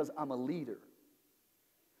do because I'm a leader.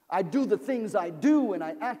 I do the things I do and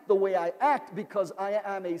I act the way I act because I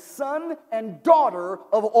am a son and daughter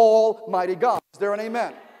of Almighty God. Is there an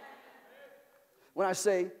amen? When I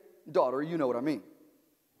say daughter, you know what I mean.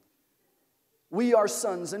 We are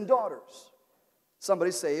sons and daughters.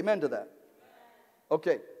 Somebody say amen to that.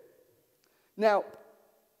 Okay. Now,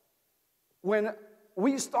 when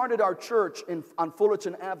we started our church on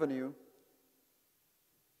Fullerton Avenue,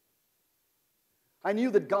 I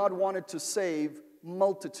knew that God wanted to save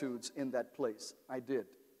multitudes in that place. I did.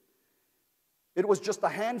 It was just a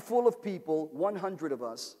handful of people, 100 of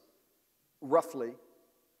us, roughly,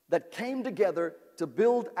 that came together to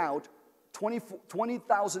build out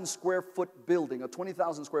 20,000 square foot building, a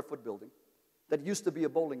 20,000 square foot building that used to be a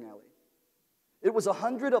bowling alley. It was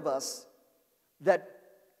 100 of us that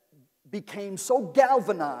became so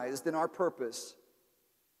galvanized in our purpose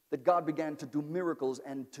that God began to do miracles,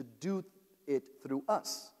 and to do it through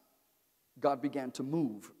us, God began to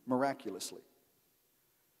move miraculously.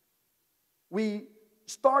 We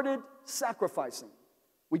started sacrificing.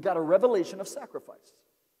 We got a revelation of sacrifice.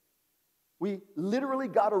 We literally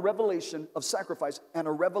got a revelation of sacrifice and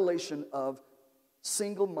a revelation of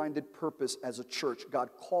single-minded purpose as a church. God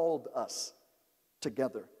called us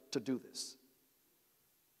together to do this.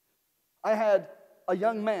 I had a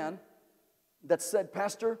young man that said,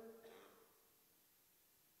 "Pastor,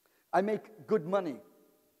 I make good money.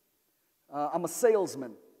 I'm a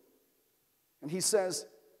salesman." And he says,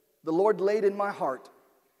 "The Lord laid in my heart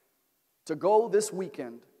to go this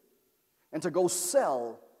weekend and to go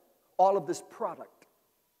sell all of this product."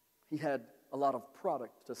 He had a lot of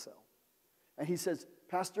product to sell. And he says,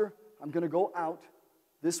 "Pastor, I'm going to go out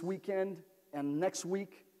this weekend and next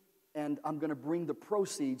week, and I'm going to bring the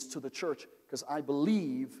proceeds to the church because I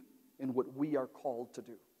believe in what we are called to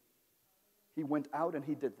do." He went out and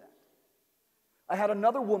he did that. I had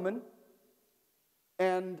another woman,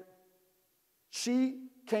 and she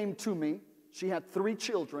came to me. She had 3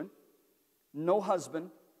 children, no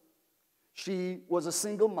husband. She was a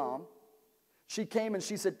single mom. She came and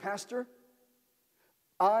she said, "Pastor,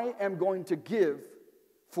 I am going to give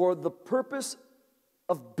for the purpose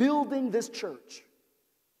of building this church.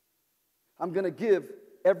 I'm going to give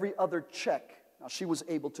every other check." Now, she was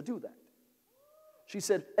able to do that. She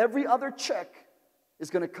said, "Every other check is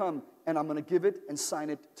going to come, and I'm going to give it and sign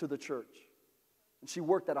it to the church." And she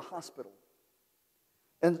worked at a hospital.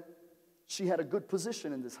 And she had a good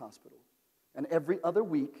position in this hospital. And every other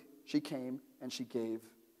week, she came and she gave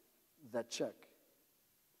that check.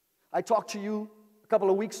 I talked to you a couple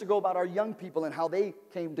of weeks ago about our young people and how they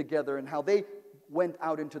came together and how they went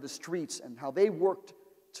out into the streets and how they worked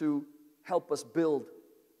to help us build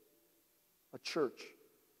a church.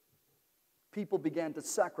 People began to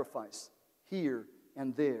sacrifice here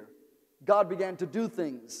and there. God began to do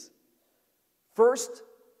things. First,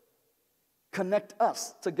 connect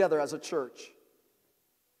us together as a church.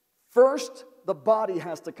 First, the body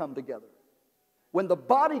has to come together. When the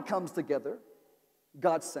body comes together,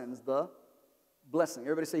 God sends the blessing.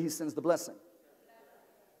 Everybody say He sends the blessing.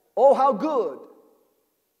 Oh, how good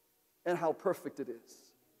and how perfect it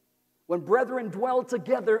is when brethren dwell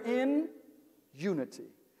together in unity.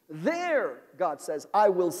 There, God says, I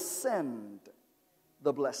will send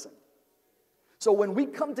the blessing. So when we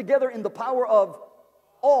come together in the power of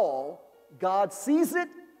all, God sees it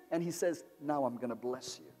and He says, now I'm going to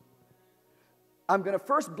bless you. I'm going to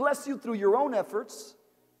first bless you through your own efforts,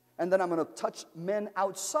 and then I'm going to touch men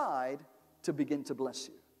outside to begin to bless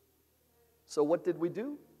you. So what did we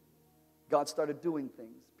do? God started doing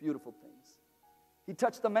things, beautiful things. He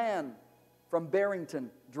touched a man from Barrington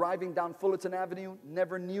driving down Fullerton Avenue,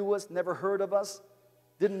 never knew us, never heard of us,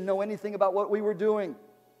 didn't know anything about what we were doing.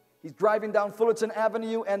 He's driving down Fullerton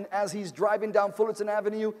Avenue, and as he's driving down Fullerton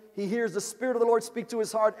Avenue, he hears the Spirit of the Lord speak to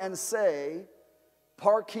his heart and say,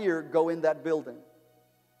 park here, go in that building.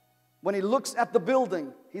 When he looks at the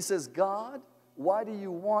building, he says, God, why do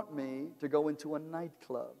you want me to go into a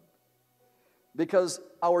nightclub? Because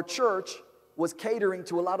our church was catering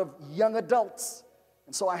to a lot of young adults.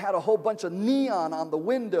 And so I had a whole bunch of neon on the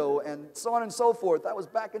window and so on and so forth. That was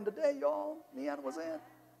back in the day, y'all. Neon was in.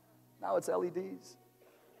 Now it's LEDs.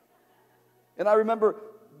 And I remember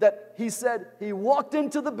that he said he walked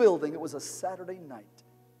into the building. It was a Saturday night.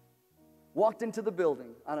 Walked into the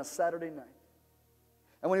building on a Saturday night.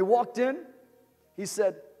 And when he walked in, he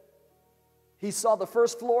said he saw the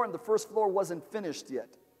first floor, and the first floor wasn't finished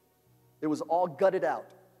yet. It was all gutted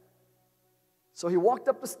out. So he walked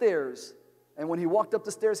up the stairs, and when he walked up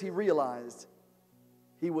the stairs, he realized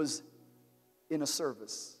he was in a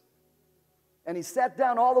service. And he sat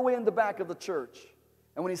down all the way in the back of the church.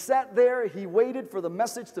 And when he sat there, he waited for the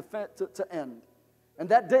message to end. And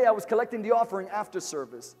that day, I was collecting the offering after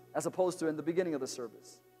service, as opposed to in the beginning of the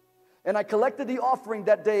service. And I collected the offering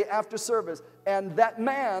that day after service, and that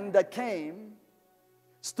man that came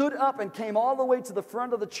stood up and came all the way to the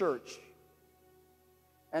front of the church,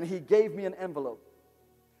 and he gave me an envelope.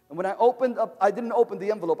 And when I opened up, I didn't open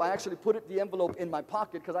the envelope. I actually put the envelope in my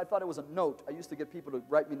pocket because I thought it was a note. I used to get people to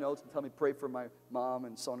write me notes and tell me pray for my mom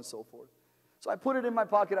and so on and so forth. So I put it in my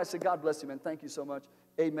pocket. I said, God bless you, man. Thank you so much.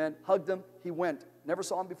 Amen. Hugged him. He went. Never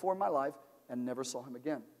saw him before in my life and never saw him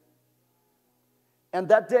again. And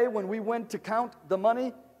that day when we went to count the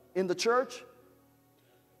money in the church,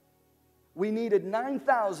 we needed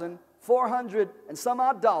 $9,400 and some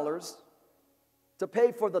odd dollars to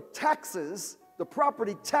pay for the taxes, the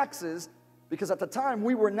property taxes, because at the time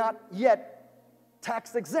we were not yet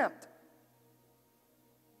tax exempt.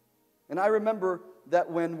 And I remember that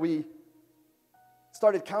when we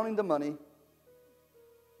started counting the money,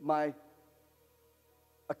 my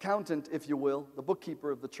accountant, if you will, the bookkeeper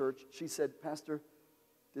of the church, she said, Pastor,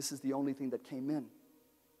 this is the only thing that came in.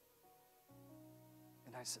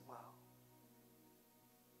 And I said, wow.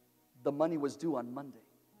 The money was due on Monday.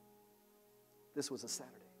 This was a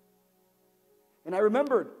Saturday. And I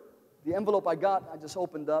remembered the envelope I got. I just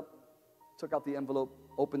opened up, took out the envelope,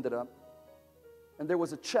 opened it up. And there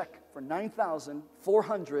was a check for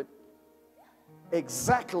 $9,400,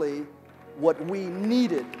 exactly what we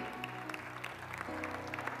needed.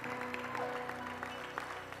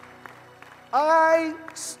 I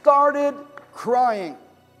started crying.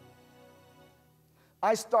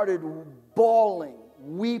 I started bawling,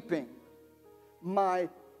 weeping. My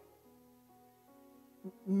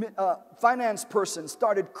finance person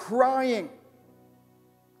started crying.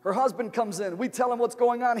 Her husband comes in. We tell him what's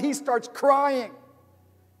going on. He starts crying.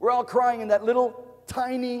 We're all crying in that little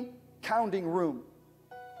tiny counting room.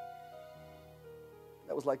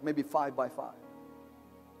 That was like maybe 5 by 5.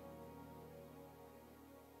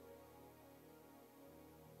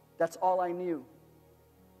 That's all I knew.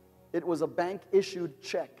 It was a bank-issued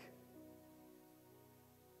check.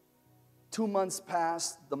 2 months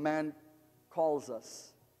passed, the man calls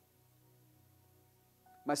us.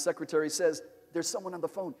 My secretary says, there's someone on the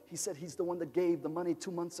phone. He said he's the one that gave the money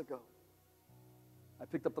 2 months ago. I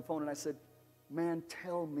picked up the phone and I said, man,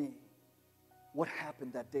 tell me what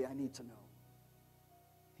happened that day. I need to know.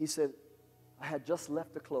 He said, I had just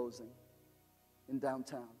left the closing in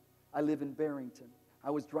downtown. I live in Barrington. I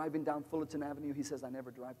was driving down Fullerton Avenue. He says, I never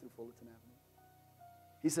drive through Fullerton Avenue.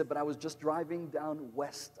 He said, but I was just driving down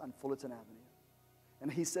west on Fullerton Avenue.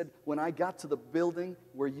 And he said, when I got to the building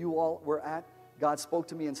where you all were at, God spoke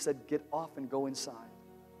to me and said, get off and go inside.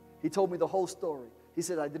 He told me the whole story. He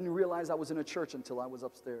said, I didn't realize I was in a church until I was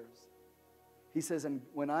upstairs. He says, and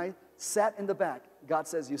when I sat in the back, God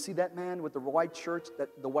says, you see that man with the white shirt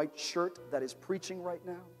that is preaching right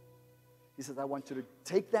now? He says, I want you to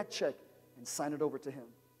take that check and sign it over to him.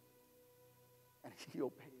 And he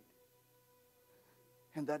obeyed.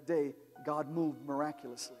 And that day, God moved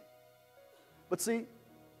miraculously. But see,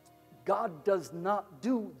 God does not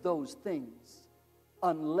do those things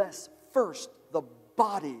unless first the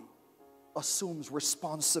body assumes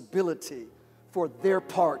responsibility for their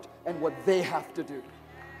part and what they have to do.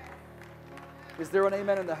 Is there an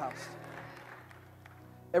amen in the house?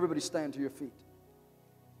 Everybody stand to your feet.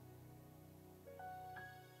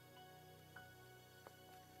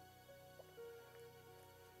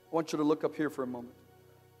 I want you to look up here for a moment.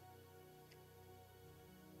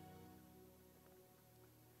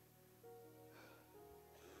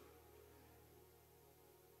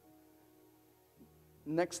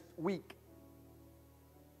 Next week,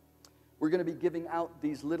 we're going to be giving out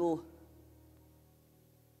these little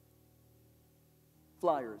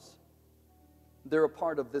flyers. They're a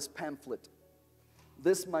part of this pamphlet.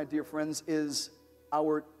 This, my dear friends, is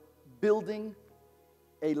our Building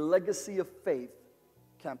a Legacy of Faith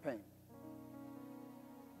campaign.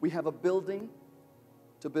 We have a building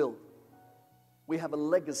to build. We have a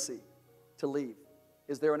legacy to leave.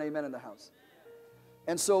 Is there an amen in the house?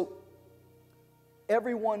 And so,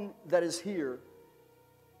 everyone that is here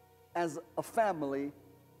as a family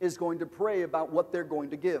is going to pray about what they're going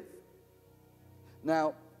to give.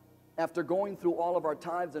 Now, after going through all of our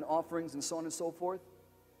tithes and offerings and so on and so forth,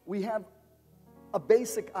 we have a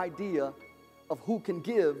basic idea of who can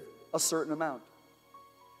give a certain amount.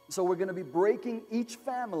 So we're going to be breaking each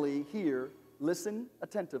family here, listen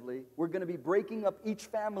attentively, we're going to be breaking up each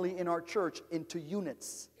family in our church into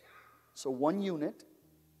units. So one unit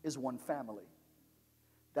is one family.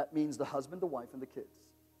 That means the husband, the wife, and the kids.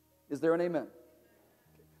 Is there an amen?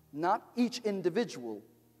 Not each individual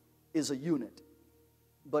is a unit,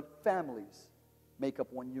 but families make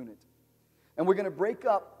up one unit. And we're going to break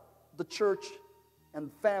up the church and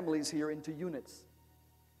families here into units.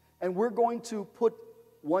 And we're going to put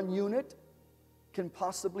one unit in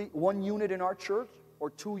our church, or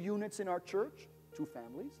 2 units in our church, 2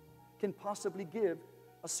 families, can possibly give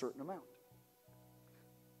a certain amount.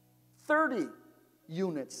 30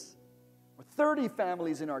 units or 30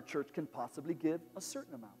 families in our church can possibly give a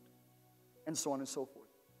certain amount, and so on and so forth.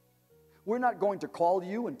 We're not going to call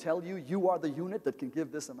you and tell you you are the unit that can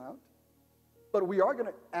give this amount, but we are going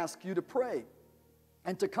to ask you to pray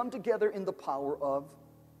and to come together in the power of,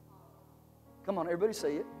 come on, everybody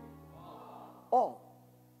say it, all,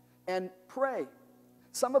 and pray.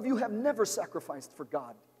 Some of you have never sacrificed for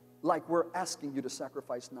God like we're asking you to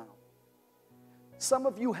sacrifice now. Some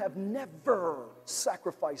of you have never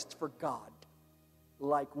sacrificed for God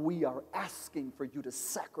like we are asking for you to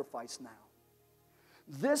sacrifice now.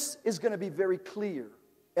 This is going to be very clear.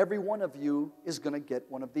 Every one of you is going to get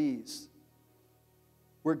one of these.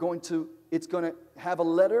 It's going to have a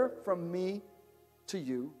letter from me to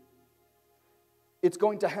you. It's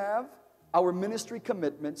going to have our ministry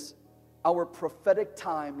commitments, our prophetic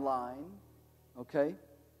timeline, okay?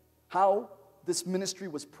 How this ministry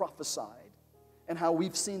was prophesied, and how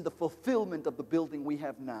we've seen the fulfillment of the building we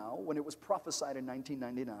have now when it was prophesied in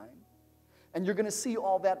 1999. And you're going to see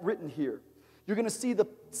all that written here. You're going to see the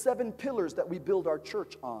 7 pillars that we build our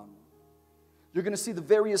church on. You're going to see the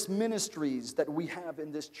various ministries that we have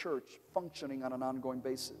in this church functioning on an ongoing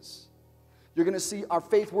basis. You're going to see our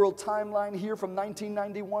Faith World timeline here from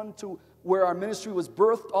 1991 to where our ministry was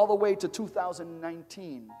birthed all the way to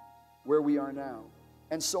 2019, where we are now,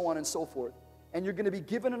 and so on and so forth. And you're going to be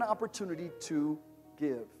given an opportunity to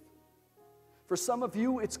give. For some of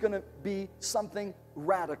you, it's going to be something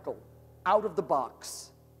radical, out of the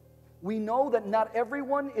box. We know that not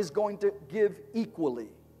everyone is going to give equally.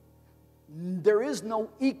 There is no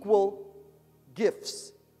equal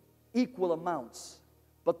gifts, equal amounts,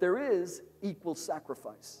 but there is equal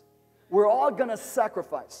sacrifice. We're all going to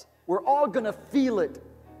sacrifice. We're all going to feel it.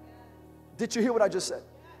 Did you hear what I just said?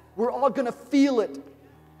 We're all going to feel it,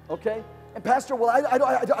 okay? And Pastor, well,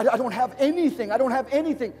 I don't have anything. I don't have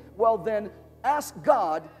anything. Well, then ask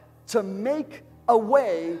God to make a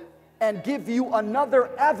way and give you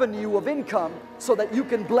another avenue of income so that you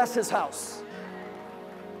can bless His house.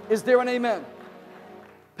 Is there an amen?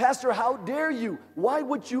 Pastor, how dare you? Why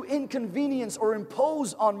would you inconvenience or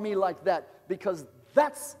impose on me like that? Because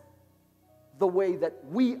that's the way that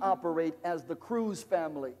we operate as the Cruz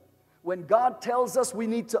family. When God tells us we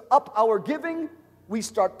need to up our giving, we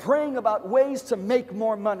start praying about ways to make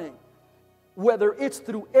more money. Whether it's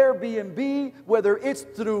through Airbnb, whether it's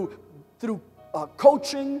through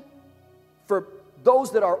coaching for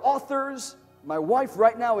those that are authors. My wife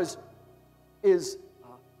right now is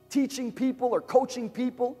teaching people or coaching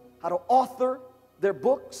people how to author their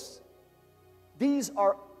books. These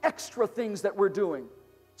are extra things that we're doing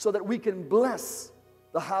so that we can bless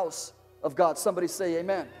the house of God. Somebody say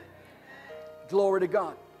amen. Glory to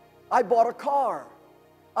God. I bought a car.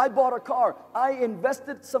 I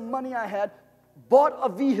invested some money I had, bought a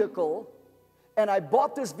vehicle, and I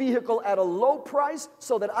bought this vehicle at a low price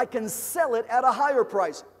so that I can sell it at a higher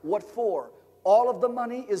price. What for? All of the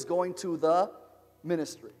money is going to the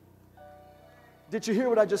ministry. Did you hear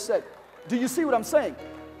what I just said? Do you see what I'm saying?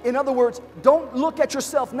 In other words, don't look at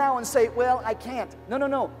yourself now and say, well, I can't.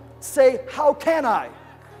 No. Say, how can I?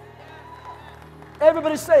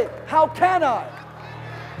 Everybody say, how can I?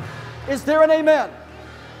 Is there an amen?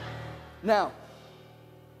 Now,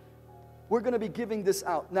 we're going to be giving this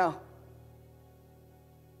out. Now,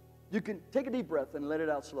 you can take a deep breath and let it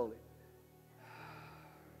out slowly.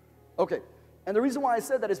 Okay, and the reason why I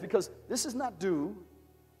said that is because this is not due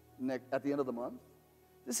at the end of the month.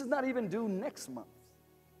 This is not even due next month.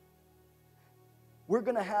 We're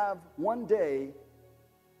going to have one day,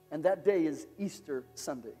 and that day is Easter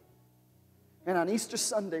Sunday. And on Easter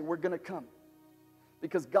Sunday, we're going to come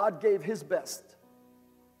because God gave His best.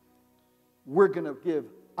 We're going to give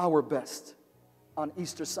our best on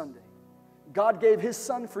Easter Sunday. God gave His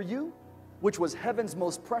Son for you, which was heaven's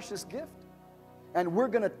most precious gift. And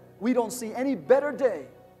we don't see any better day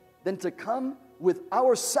than to come with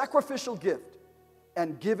our sacrificial gift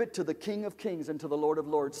and give it to the King of Kings and to the Lord of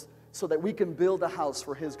Lords so that we can build a house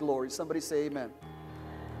for His glory. Somebody say amen.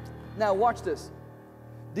 Now watch this.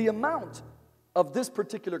 The amount of this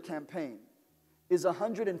particular campaign is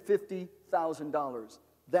 $150,000.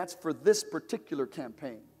 That's for this particular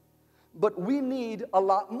campaign. But we need a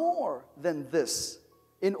lot more than this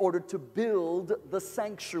in order to build the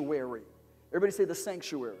sanctuary. Everybody say the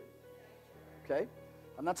sanctuary. Okay?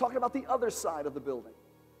 I'm not talking about the other side of the building.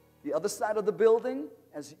 The other side of the building,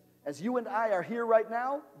 as you and I are here right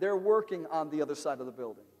now, they're working on the other side of the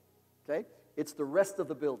building. Okay? It's the rest of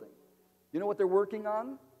the building. You know what they're working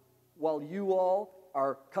on? While you all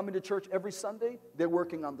are coming to church every Sunday, they're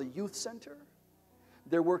working on the youth center.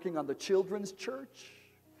 They're working on the children's church.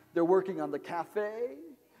 They're working on the cafe.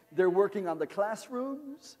 They're working on the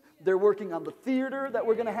classrooms. They're working on the theater that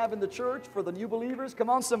we're going to have in the church for the new believers. Come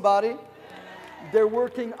on, somebody. They're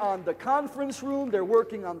working on the conference room. They're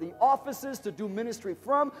working on the offices to do ministry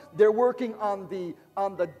from. They're working on the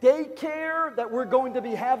daycare that we're going to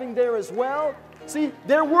be having there as well. See,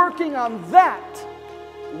 they're working on that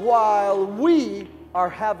while we are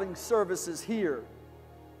having services here.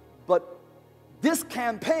 But this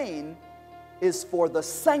campaign is for the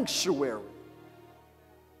sanctuary.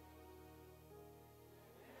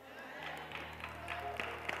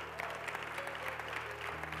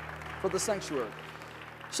 For the sanctuary.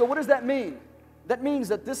 So what does that mean? That means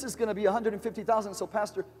that this is going to be $150,000. So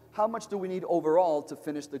Pastor, how much do we need overall to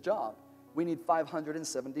finish the job? We need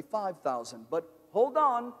 $575,000. But hold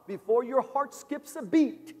on, before your heart skips a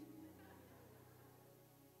beat.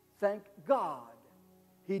 Thank God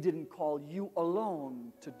He didn't call you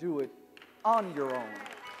alone to do it on your own.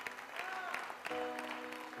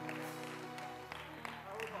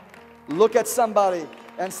 Look at somebody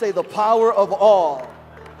and say the power of all.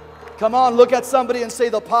 Come on, look at somebody and say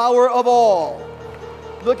the power of all.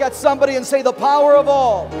 Look at somebody and say the power of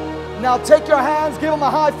all. Now take your hands, give them a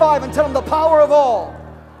high five and tell them the power of all.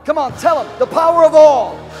 Come on, tell them the power of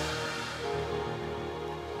all.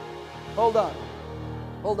 Hold on.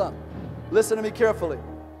 Hold on. Listen to me carefully.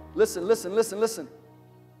 Listen.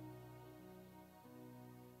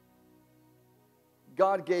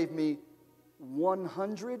 God gave me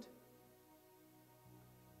 100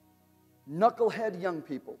 knucklehead young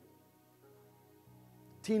people.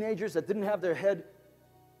 Teenagers that didn't have their head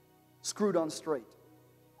screwed on straight.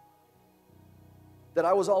 That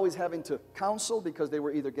I was always having to counsel because they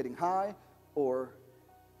were either getting high or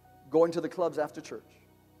going to the clubs after church.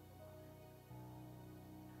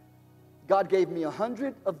 God gave me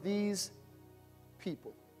 100 of these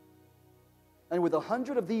people. And with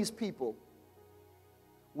 100 of these people,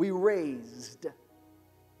 we raised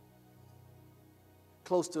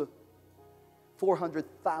close to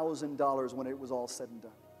 $400,000 when it was all said and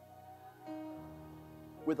done.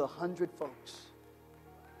 With 100 folks,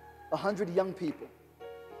 100 young people,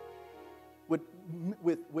 with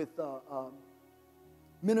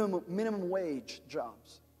minimum wage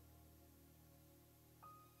jobs.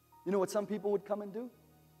 You know what some people would come and do?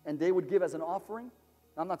 And they would give as an offering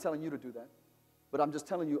I'm not telling you to do that, but I'm just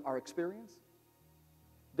telling you our experience.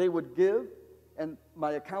 They would give, and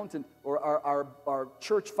my accountant or our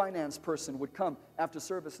church finance person would come after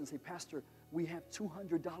service and say, Pastor, we have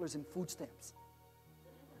 $200 in food stamps.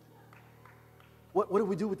 What do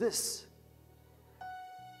we do with this?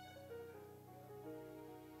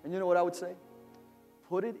 And you know what I would say?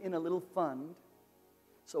 Put it in a little fund,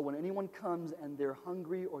 so when anyone comes and they're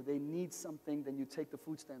hungry or they need something, then you take the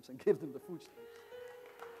food stamps and give them the food stamps.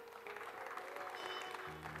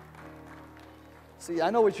 See, I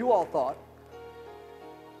know what you all thought.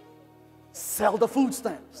 Sell the food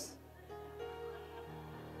stamps.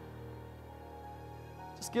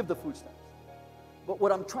 Just give the food stamps. But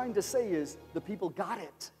what I'm trying to say is the people got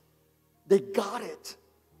it. They got it.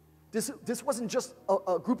 This wasn't just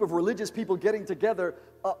a group of religious people getting together,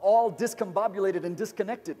 all discombobulated and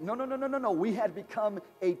disconnected. No. We had become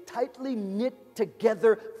a tightly knit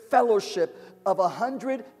together fellowship of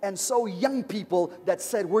 100 and so young people that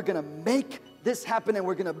said, we're going to make this happen and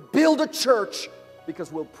we're going to build a church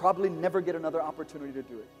because we'll probably never get another opportunity to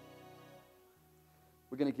do it.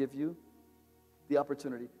 We're going to give you the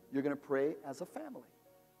opportunity. You're going to pray as a family.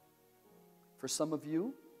 For some of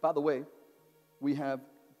you, by the way, we have,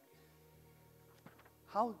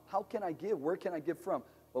 how can I give? Where can I give from?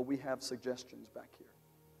 Well, we have suggestions back here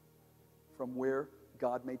from where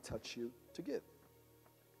God may touch you to give.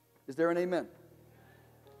 Is there an amen?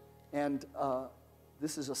 And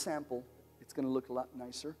this is a sample. It's going to look a lot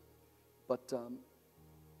nicer, but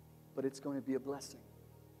it's going to be a blessing.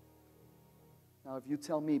 Now, if you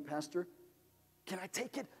tell me, Pastor, can I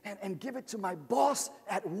take it and give it to my boss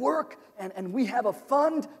at work and we have a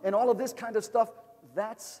fund and all of this kind of stuff,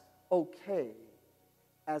 that's okay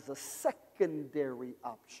as a secondary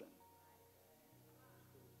option.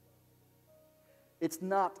 It's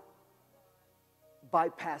not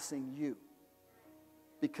bypassing you,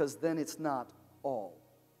 because then it's not all.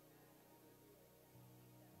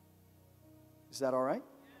 Is that all right?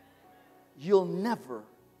 You'll never,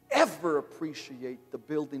 ever appreciate the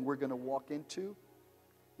building we're going to walk into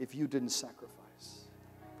if you didn't sacrifice.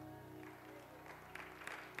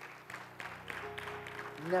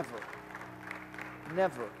 Never.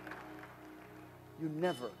 Never. You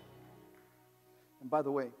never. And by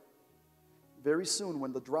the way, very soon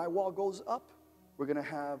when the drywall goes up, we're going to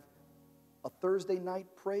have a Thursday night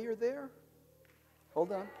prayer there.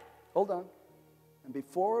 Hold on. And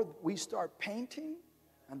before we start painting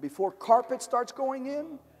and before carpet starts going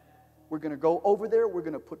in, we're going to go over there. We're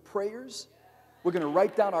going to put prayers. We're going to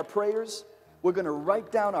write down our prayers. We're going to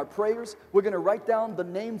write down our prayers. We're going to write down the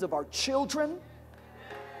names of our children.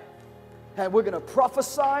 And we're going to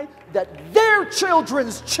prophesy that their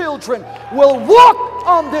children's children will walk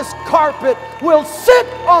on this carpet, will sit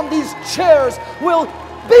on these chairs, will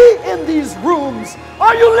be in these rooms.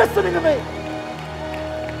 Are you listening to me?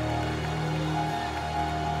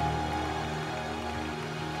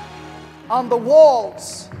 On the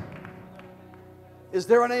walls. Is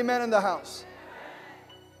there an amen in the house?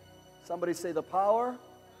 Somebody say the power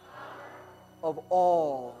of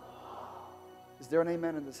all. Is there an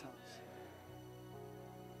amen in this house?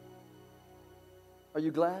 Are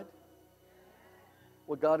you glad?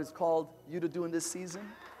 What God has called you to do in this season?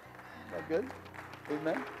 Is that good?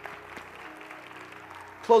 Amen.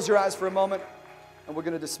 Close your eyes for a moment, and we're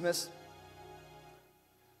going to dismiss.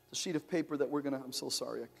 The sheet of paper that we're going to, I'm so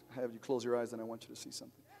sorry, I have you close your eyes and I want you to see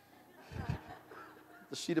something.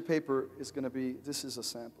 The sheet of paper is going to be, this is a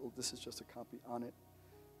sample, this is just a copy on it,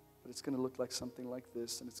 but it's going to look like something like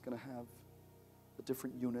this, and it's going to have the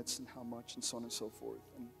different units and how much and so on and so forth.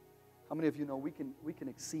 And how many of you know we can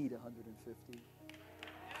exceed 150?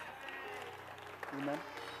 Amen?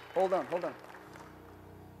 Hold on.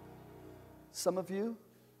 Some of you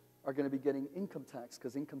are going to be getting income tax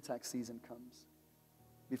because income tax season comes.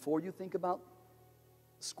 Before you think about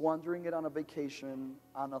squandering it on a vacation,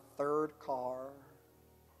 on a third car,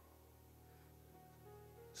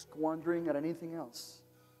 squandering at anything else.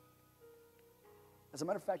 As a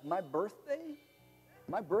matter of fact, my birthday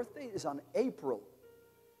is on April.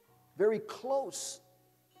 Very close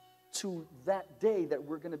to that day that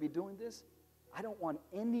we're going to be doing this. I don't want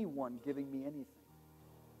anyone giving me anything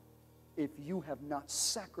if you have not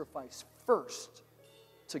sacrificed first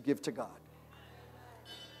to give to God.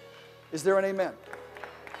 Is there an amen?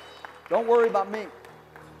 Don't worry about me.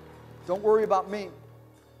 Don't worry about me.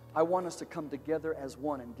 I want us to come together as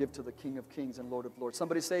one and give to the King of Kings and Lord of Lords.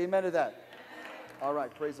 Somebody say amen to that. All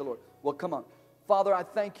right, praise the Lord. Well, come on. Father, I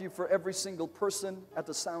thank you for every single person at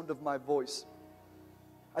the sound of my voice.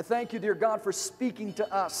 I thank you, dear God, for speaking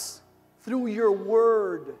to us through your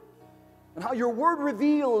word. And how your word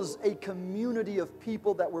reveals a community of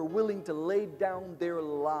people that were willing to lay down their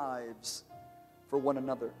lives for one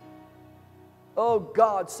another. Oh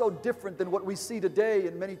God, so different than what we see today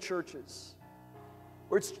in many churches.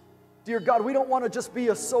 Where it's, dear God, we don't want to just be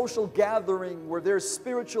a social gathering where there's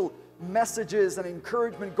spiritual messages and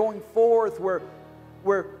encouragement going forth, where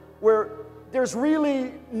there's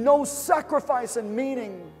really no sacrifice and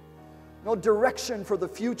meaning, no direction for the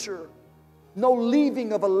future, no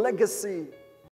leaving of a legacy.